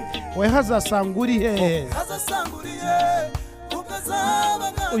w'abami. We hazasangurihe.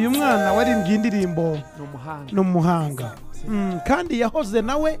 Uyu mwana warimbye indirimbo n'umuhanga kandi yahoze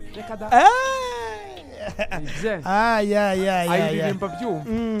nawe ayiririmba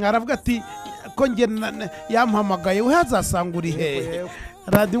byumva aravuga ati ko nge yampamagaye we hazasangurihe.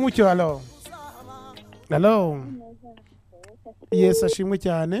 Radio mucyo. Hello. Yes ashimwe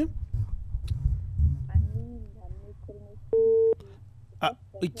cyane.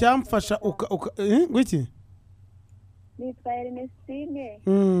 Icyamfasha ngwiki nitwa Ernestine.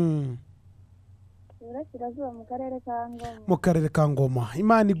 Burasirazuba mu karere ka Ngoma.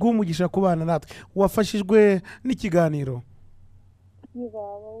 Imana iguha umugisha kubana natwe. Wafashijwe n'ikiganiro.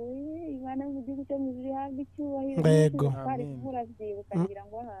 Imana mu gihugu cyo mu ijuru hafi cyubahiro. Yego. Muravyibuka ngira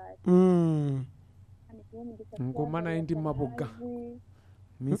ngo ahari. Ngoma na indi mabuga.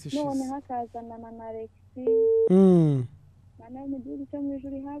 Minsi ishize. None hakazana na Alexi. Imana mu gihugu cyo mu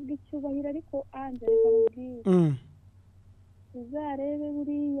ijuru hafi cyubahiro ariko Ange kamubwira. Uzarebe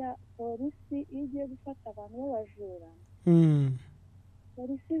buriya polisi igiye gufata abantu b'abajura.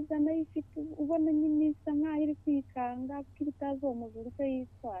 Polisi izana ifite ubona nyine isa nk'aho iri kwikanga kuko ibitazi uwo mujura icyo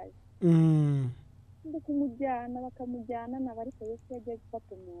yitwaje. Ndi kumujyana bakamujyana nabo ariko Yesu yagiye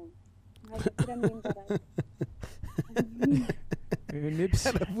gufata umuntu ntabwo ashyiramo imbaraga.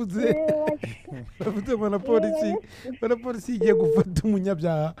 Baravuze mana polisi igiye gufata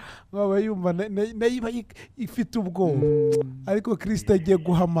umunyabyaha baba yumva nayiba ifite ubwoba ariko Kristo agiye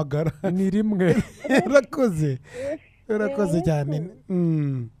guhamagara ni rimwe. urakoze cyane.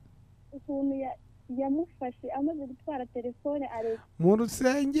 Ukuntu yamufashe amaze gutwara telefone mu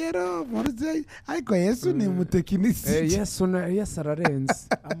rusengero ariko Yesu ni umutekinisi. Yesu ararenze.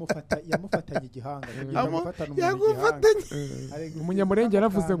 Yamufatanye igihanga. Umunyamurenge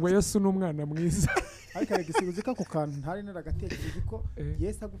yaravuze ngo Yesu ni umwana mwiza. Ariko aragisibuze ko kantu ntari naragatekereje ko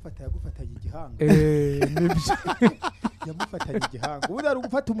Yesu yagufatanye igihanga. Nibyo. Yamufatanye igihanga. Ubu ari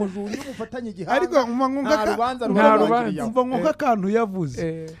gufata umujura umufatanye igihanga. Ariko nta rubanza nk'akantu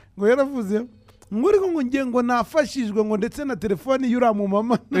yavuze. Ngo yaravuze ngo nafashijwe ngo ndetse na telefone y'uramu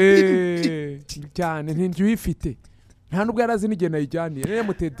mama. Cyane ntinjye uyifite. Nta nubwo yarazi n'igihe nayijyaniye. Rero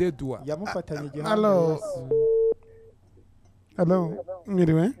mutededwa. Yamufatanye igihanga. Hello.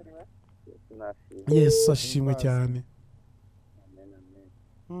 Mwiriwe. Yes ashimwe cyane.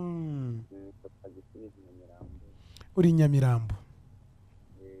 Uri Nyamirambo.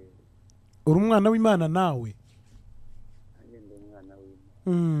 Uri umwana w'Imana nawe.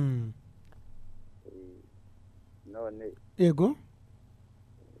 Yego.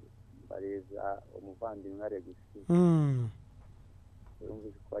 Bariza umuvandimwe Aregisi. Urumva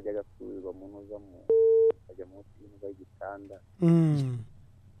ko ajyaga kurirwa mu ntuza mu ajya mu ntuza y'igitanda.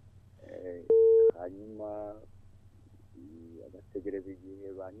 Hanyuma agategereza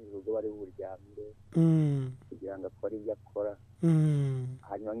igihe ba nyir'urugo bari buryamire kugira ngo akore ibyo akora.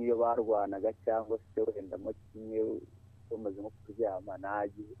 Hanyuma nk'iyo barwanaga cyangwa se wenda mo kimwe bamaze nko kuryama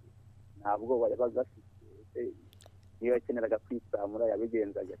ntabwo babaga bafite iyo yakeneraga kwitsamura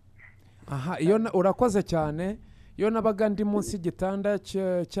yabigenzaga. Iyo urakoze cyane. Iyo nabaga ndi munsi y'igitanda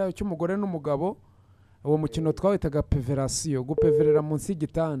cy'umugore n'umugabo uwo mukino twawitaga peverasiyo gupeverera munsi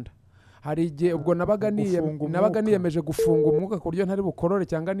y'igitanda. Hari igihe ubwo nabaga niyemeje gufunga umwuka ku buryo ntari bukorore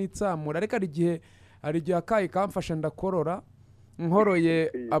cyangwa nitsamura ariko hari igihe akayi kamfasha ndakorora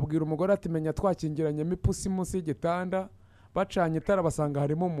nkoroye abwira umugore ati menya twakingiranyemo ipusi munsi y'igitanda bacanye itara basanga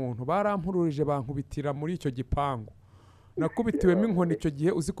harimo umuntu barampururije bankubitira muri icyo gipangu nakubitiwemo inkoni icyo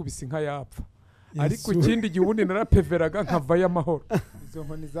gihe uzikubise inka yapfa ariko ikindi gihe ubundi narapeveraga nkavayo amahoro. izo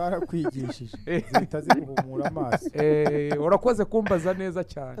nkoni zarakwigishije zihita ziguhumura amaso. Urakoze kumbaza neza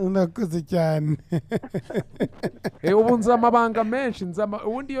cyane. Urakoze cyane. Ubu nzi amabanga menshi,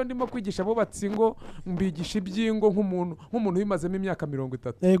 ubundi iyo ndimo kwigisha abubatsi ngo mbigisha iby'ingo nk'umuntu wimazemo imyaka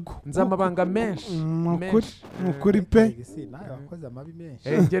 30. Yego. Nzi amabanga menshi. Mukuri pe. Nawe wakoze amabi menshi.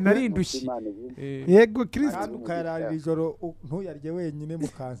 Nge narindushye. Yego Kristo. Kandi ukayararira ijoro ntuyarye wenyine mu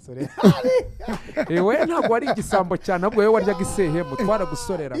kansore. We ntabwo wari igisambo cyane, ahubwo wowe waryaga isehemu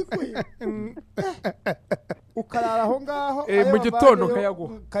twaragusorera. Ukarara aho ngaho mu gitondo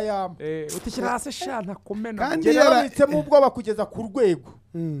kayaguha. Kayamba. Utishyira hasi shana kumena. Kandi yarabitsemo ubwoba kugeza ku rwego.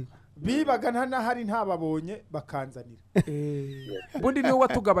 Bibaga ntahari ntababonye bakanzanira. Bundi niwe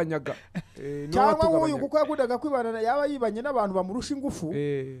watugabanyaga. Cyangwa uyu kuko yakundaga kwibana yaba yibanye n'abantu bamurusha ingufu.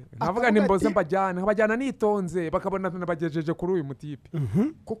 Nkavuga nimboze nkabajyana nitonze bakabona nabagejeje kuri uyu mutipe.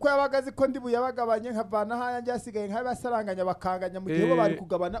 Kuko yabagazi ko ndibu yabagabanye nkavana haya njye asigaye nk'abasaranganya bakanganya mu gihe bo bari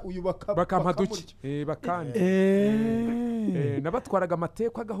kugabana uyu bakampa-duki. Bakandi. Nabatwaraga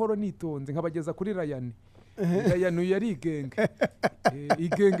amateko agahoro nitonze nkabageza kuri Rayani. Rayani yarigenge.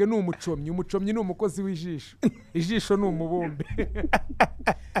 Igenge ni umucomyi ni umukozi w'ijisho. Ijisho ni umubumbe.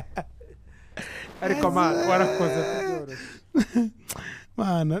 Ariko warakoze byoroshye.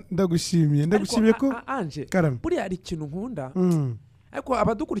 Mana ndagushimiye ko Anje buriya ari ikintu nkunda. Ariko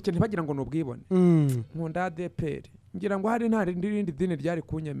abadukurikira ntibagira ngo nubwibone. Nkunda ADPR. Ngira ngo hari nta rindi dini ryari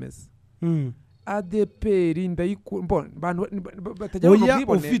kunyemeza. ADPR bantu batajya mu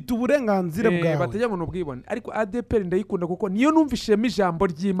bwibone. Ufite uburenganzira bwawe. Batajya mu bwibone. Ariko ADPR ndayikunda kuko niyo numvishemo ijambo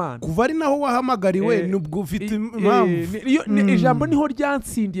ry'Imana. Kuva ari naho wahamagariwe nubwo ufite impamvu. Ijambo niho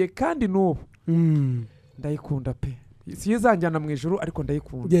ryansindiye kandi n'ubu. Ndayikunda pe. Si izanjyana mu ijuru ariko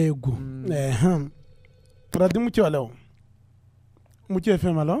ndayikunda. Yego. Radio Mucyo alo. Mucyo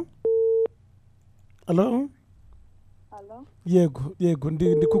FM alo. Alo? Alo? Yego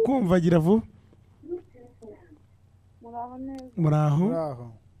ndi kukumva gira vuba.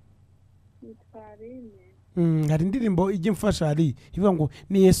 Muraho. Nitwarine. Hari indirimbo ijye mfasha ari ivuga ngo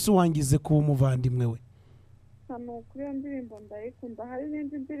ni Yesu wangize kuba umuvandimwe we. Hano kuri iyo ndirimbo ndayikunda. Hari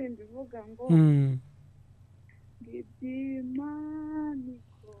n'indi ndirimbo ivuga ngo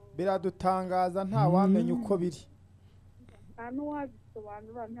biradutangaza nta wamenya uko biri. Nta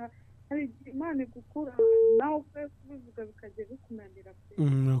n'uwabisobanura. Hari Imana igukura nawe ukwiye kubivuga bikajya bikunanira pe.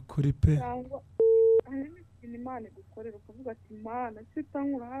 Kuri pe. Hari n'ikintu Imana igukorera ukavuga ati Imana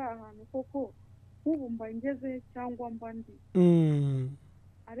sitankura hari ahantu koko nk'ubu mba ngeze cyangwa mba ndi.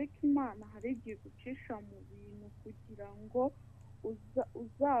 Ariko Imana hari igihe gucisha mu bintu kugira ngo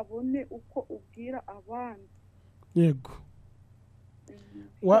uzabone uko ubwira abandi. Yego.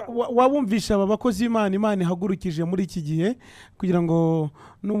 Wabumvisha aba bakozi Imana ihagurukije muri iki gihe kugira ngo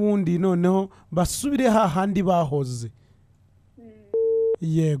n'ubundi noneho basubire hahandi bahoze.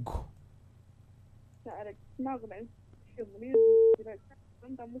 Yego.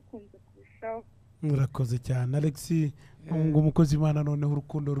 Murakoze cyane Alex. Ngo umukozi Imana noneho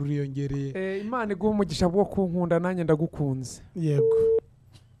urukundo ruriyongereye. Imana iguha umugisha bwo kunkunda nanjye ndagukunze. Yego.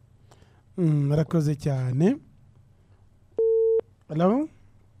 Murakoze cyane. Hello?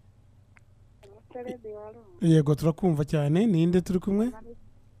 Yego turakumva cyane. Ninde turi kumwe?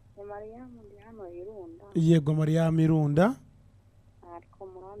 Yego Mariya Mirunda. Ariko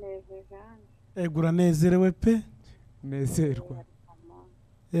muranezerewe. Yego uranezerewe pe. Nezerwa.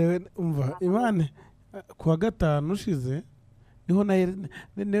 Umva Imana kuwa gatanu ushize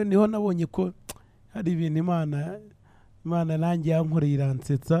niho nabonye ko hari ibintu Imana nanjye yankoreye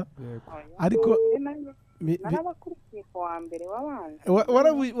iransetsa. Ariko narabakurikiye ku wa mbere wabanje.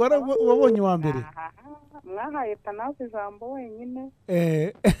 Wabonye wa mbere? Mwahaye tanazi ijambo wenyine.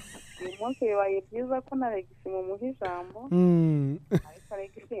 Uyu munsi bibaye byiza ko naregisi mu muha ijambo. Ariko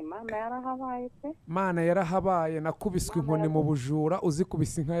regisi Imana yarahabaye pe. Imana yarahabaye nakubiswe inkoni mu bujura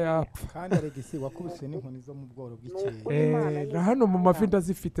uzikubise inka yapfa. Kandi regisi wakubiswe n'inkoni zo mu bworo bw'ikirere. Na hano mu mavi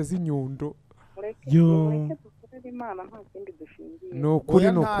ndazifite z'inyundo. Imana nta kindi dushingiye. Nukuri.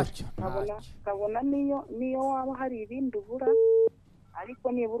 Kabona niyo waba hari ibindi ubura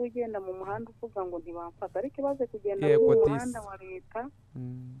ariko nibura ugenda mu muhanda uvuga ngo ntibamfata ariko ibaze kugenda mu muhanda wa leta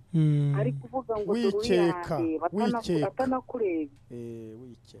ariko uvuga ngo wiceka atanakureba.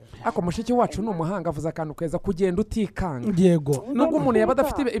 Ako mushiki wacu ni umuhanga avuze akantu keza kugenda utikanga. Yego. Nubwo umuntu yaba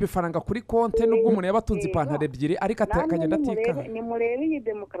adafite ibifaranga kuri konte nubwo umuntu yaba atunze ipantaro ebyiri ariko akagenda atikanga. Ni murebe iyi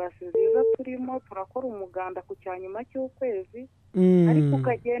demokarasi nziza turimo turakora umuganda ku cyanyuma cy'ukwezi ariko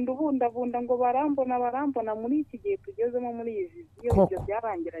ukagenda ubundabunda ngo barambona muri iki gihe tugezemo muri iyi viziyo ibyo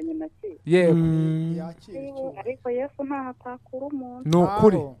byarangiranye na kera. Yego. Ariko Yesu ntaho atakura umuntu.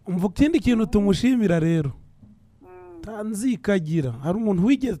 Nukuri. Umva ikindi kintu tumushimira rero tanzikagira hari umuntu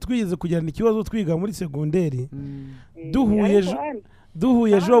twigeze kugirana ikibazo twiga muri segonderi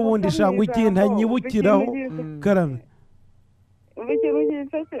duhuye ejo bundi shangwa ikintu ntanyibukiraho karame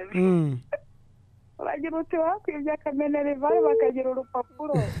uragira uti wakwibye akamenerivare bakagira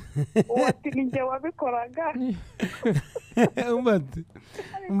urupapuro uwati ni njye wabikoraga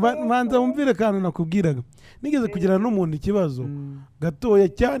mbanza wumvire akantu nakubwiraga nigeze kugirana n'umuntu ikibazo gatoya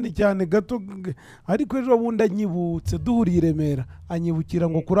cyane gato ariko ejo bundi anyibutse duhuriye i Remera anyibukira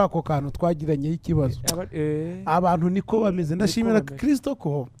ngo kuri ako kantu twagiranyeho ikibazo abantu niko bameze ndashimira Kristo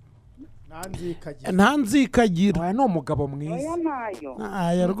ko ntanzikagira aya ni umugabo mwiza oya nayo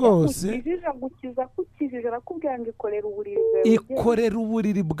aya rwose kukijije arakubwira ngo ikorera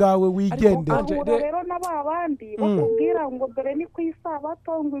uburiri bwawe wigendera ahura rero na ba bandi bakubwira ngo dore ni ku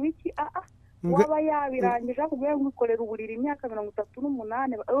isabato ngo ibiki waba yabirangije akubwira ngo ikorera uburiri imyaka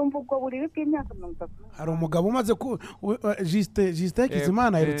 38 urumva ubwo buriri bw'imyaka 38 hari umugabo umaze Juste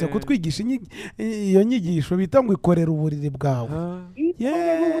Kizimana aherutse kutwigisha iyo nyigisho bita ngo ikorera uburiri bwawe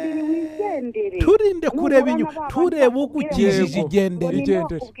turinde kureba inyuma turebe ugukijije igendere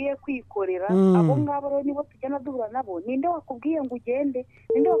wakubwiye kwikorera abo ngabo rero nibo tujyana duhura nabo ninde wakubwiye ngo ugende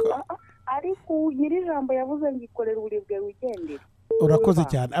ariko nyiri ijambo yavuze ngo ikorera uburiri bwawe wigendere urakoze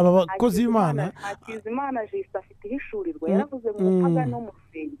cyane aba bakozi b'Imana Hakizimana Juste afite ihishurirwa yaravuze ngo paga no mu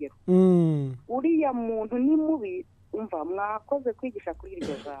rusengero uriya muntu ni mubi umva mwakoze kwigisha kuri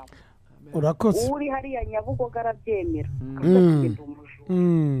iryo jambo urakoze uri hariya Nyabugogo arabyemera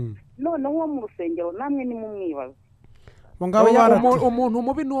noneho uwo mu rusengero namwe ni mumwibaza umuntu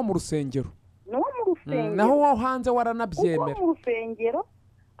mubi n'uwo mu rusengero naho wo hanze waranabyemera uwo mu rusengero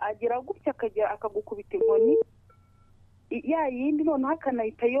agira gutya akagukubita inkoni ya yindi noneho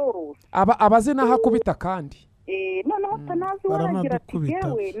akanahita yorosa abazi naho akubita kandi noneho atanazi waragira ati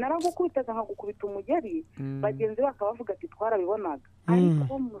yewe naragukubitaga nkagukubita umugeri bagenzi bakaba bavuga ati twarabibonaga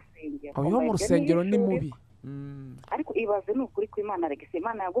ariko mu rusengero uwo mu rusengero ni mubi ariko ibaze ni ukuri kw'Imana regise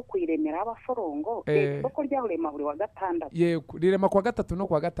Imana yagukwiremera abaforongo isoko ryahurema buri wa gatandatu yego rirema kwa gatatu no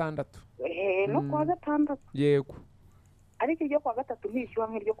kwa gatandatu no kwa gatandatu yego ariko iryo kwa gatatu ntishyuha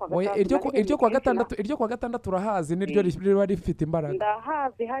nk'iryo kwa gatandatu iryo kwa gatandatu urahazi niryo riba rifite imbaraga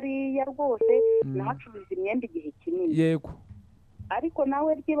ndahazi hariya rwose nahacuruza imyenda igihe kinini yego ariko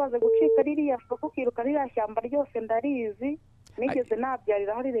nawe ryibaze gucika ririya soko ukiruka ririya shyamba ryose ndarizi nigeze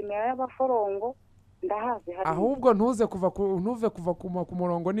nabyarira hari Remera y'abaforongo ndahazi hari ahubwo ntuve kuva ku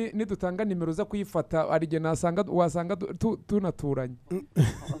murongo nidutanga nimero zo kuyifata arige wasanga tunaturanye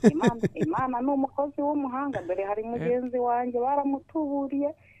Imana ni umukozi w'umuhanga dore hari mugenzi wanjye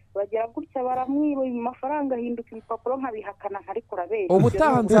baramutuburiye bagira gutya baramwiba amafaranga ahinduka ibipapuro nkabihakana ariko urabera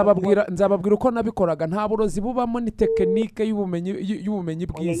ubutaha nzababwira uko nabikoraga nta burozi bubamo ni tekinike y'ubumenyi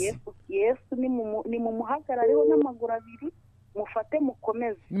bwiza Yesu ni mu muhagarareho n'amaguru abiri mufate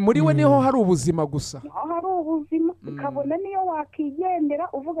mukomeze muri we niho hari ubuzima gusa niho hari ubuzima ukabona niyo wakigendera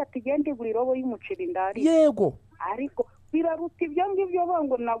uvuga ati genda igura irobo y'umuceri ndari yego ariko biraruta ibyo ngibyo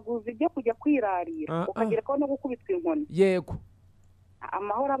ngo naguze ibyo kujya kwirarira ukagira ko no gukubitwa inkoni yego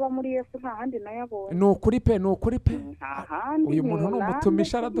amahoro aba muri Yesu nta handi nayabonye ni ukuri pe nta handi uyu muntu ni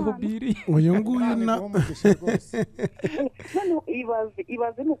umutumisha araduhubiriye uyu nguyu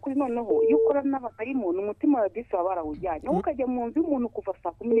ibaze ni ukuri noneho iyo ukora n'abadayimoni umutima wa disi waba barawujyanye wowe ukajya mu nzu y'umuntu kuva saa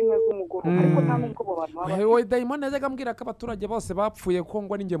 11 z'umugoroba ariko nta n'ubwo abo bantu baba wowe dayimoni yajyaga ambwira ko abaturage bose bapfuye ko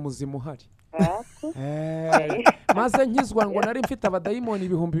ngo ari njye muzima uhari maze nkizwa ngo nari mfite abadayimoni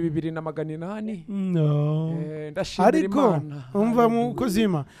 2800 ndashimira Imana umva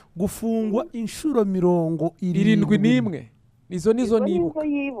mukozima gufungwa inshuro 71 izo nizo nibuka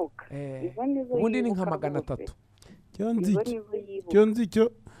ubundi ni nka 300 cyo nzi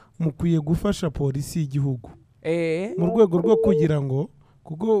cyo mukwiye gufasha polisi y'igihugu mu rwego rwo kugira ngo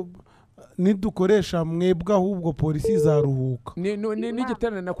kuko nidukoresha mwebwe ahubwo polisi izaruhuka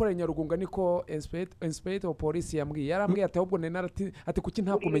n'igiterane nakoreye Nyarugunga niko inspector polisi yarambwiye ati ahubwo ati kuki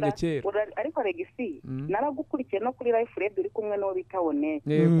nta kumenya kera ariko regisi naragukurikiye no kuri life red uri kumwe n'uwo bita One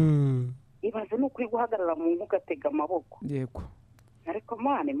ibaze no kuri guhagarara mu nkuga gatega amaboko yego ariko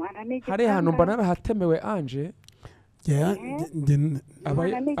Mana ni hari hano mbona narahatemewe anje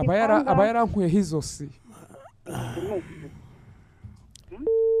aba yarankuyeho izosi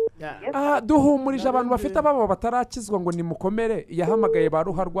duhumurije abantu bafite ababo batarakizwa ngo nimukomere yahamagaye ba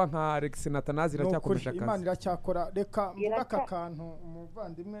ruharwa nka Alex Natanazi iracyakomeje akazi Imana iracyakora reka mvuga aka kantu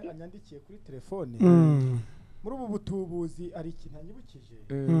umuvandimwe anyandikiye kuri telefone muri ubu butubuzi ari ikintu anyibukije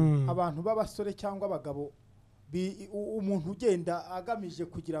abantu b'abasore cyangwa abagabo umuntu ugenda agamije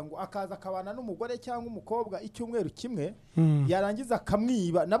kugira ngo akaza akabana n'umugore cyangwa umukobwa icyumweru kimwe yarangiza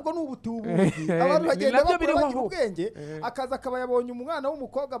akamwiba nabwo n'ubutubuzi abantu bagenda bagira ubwenge akaza akaba yabonye umwana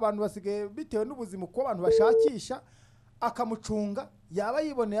w'umukobwa abantu basigaye bitewe n'ubuzima uko abantu bashakisha akamucunga yaba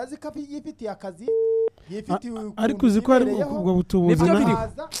yiboneye azi ko yifitiye akazi yifitiye ariko uzi ko ari ubwo butubuzi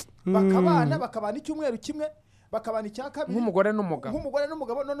bakabana icyumweru kimwe bakabana icyakabiri nk'umugore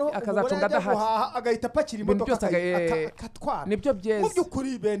n'umugabo noneho akazacunga adahari agahita apakira imodoka akatwara nibyo byeze mu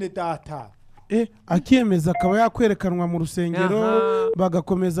by'ukuri bene data akiyemeza akaba yakwerekanwa mu rusengero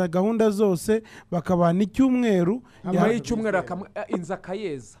bagakomeza gahunda zose bakabana icyumweru nyuma y'icyumweru inzu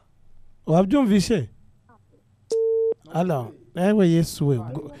akayeza wabyumvishe ala ewe Yesu we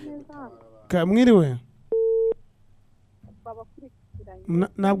mwiriwe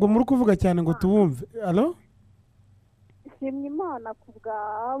ntabwo muri kuvuga cyane ngo tubumve alo shimye Imana ku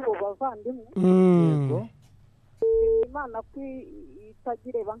bw'abo bavandimwe shimye Imana ko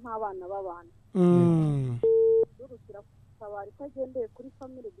itagireba nk'abana b'abantu durukira kutabara itagendeye kuri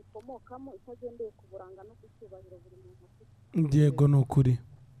family dukomokamo itagendeye ku buranga no kucyubahiro buri muntu afite yego ni ukuri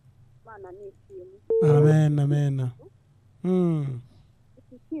Imana nishimye amen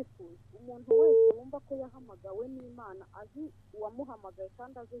icyifuzo umuntu wese wumva ko yahamagawe n'Imana azi uwamuhamagaye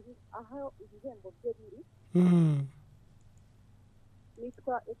kandi azi aho ibihembo bye biri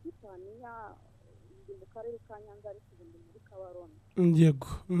nitwa Epifaniya ndi mu karere ka Nyanza ariko ndi muri Kabarondo yego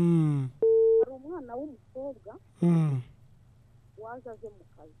hari umwana w'umukobwa waje aje mu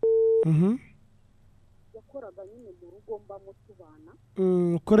kazi yakoraga nyine mu rugo mbamo tubana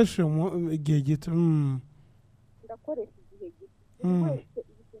ukoresha igihe gito ndakoresha igihe gito wese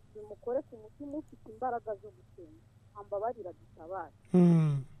ibintu bimukore ku mutima ufite imbaraga zo gusenga ambabarira dutabare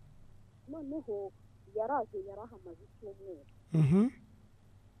noneho yaraje yarahamaze icyumweru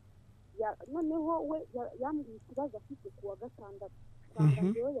noneho we yambwiye ikibazo afite ku wa gatandatu usanga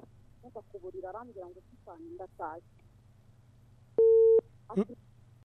njyewe yakuburira arambwira ngo sifani ndatashye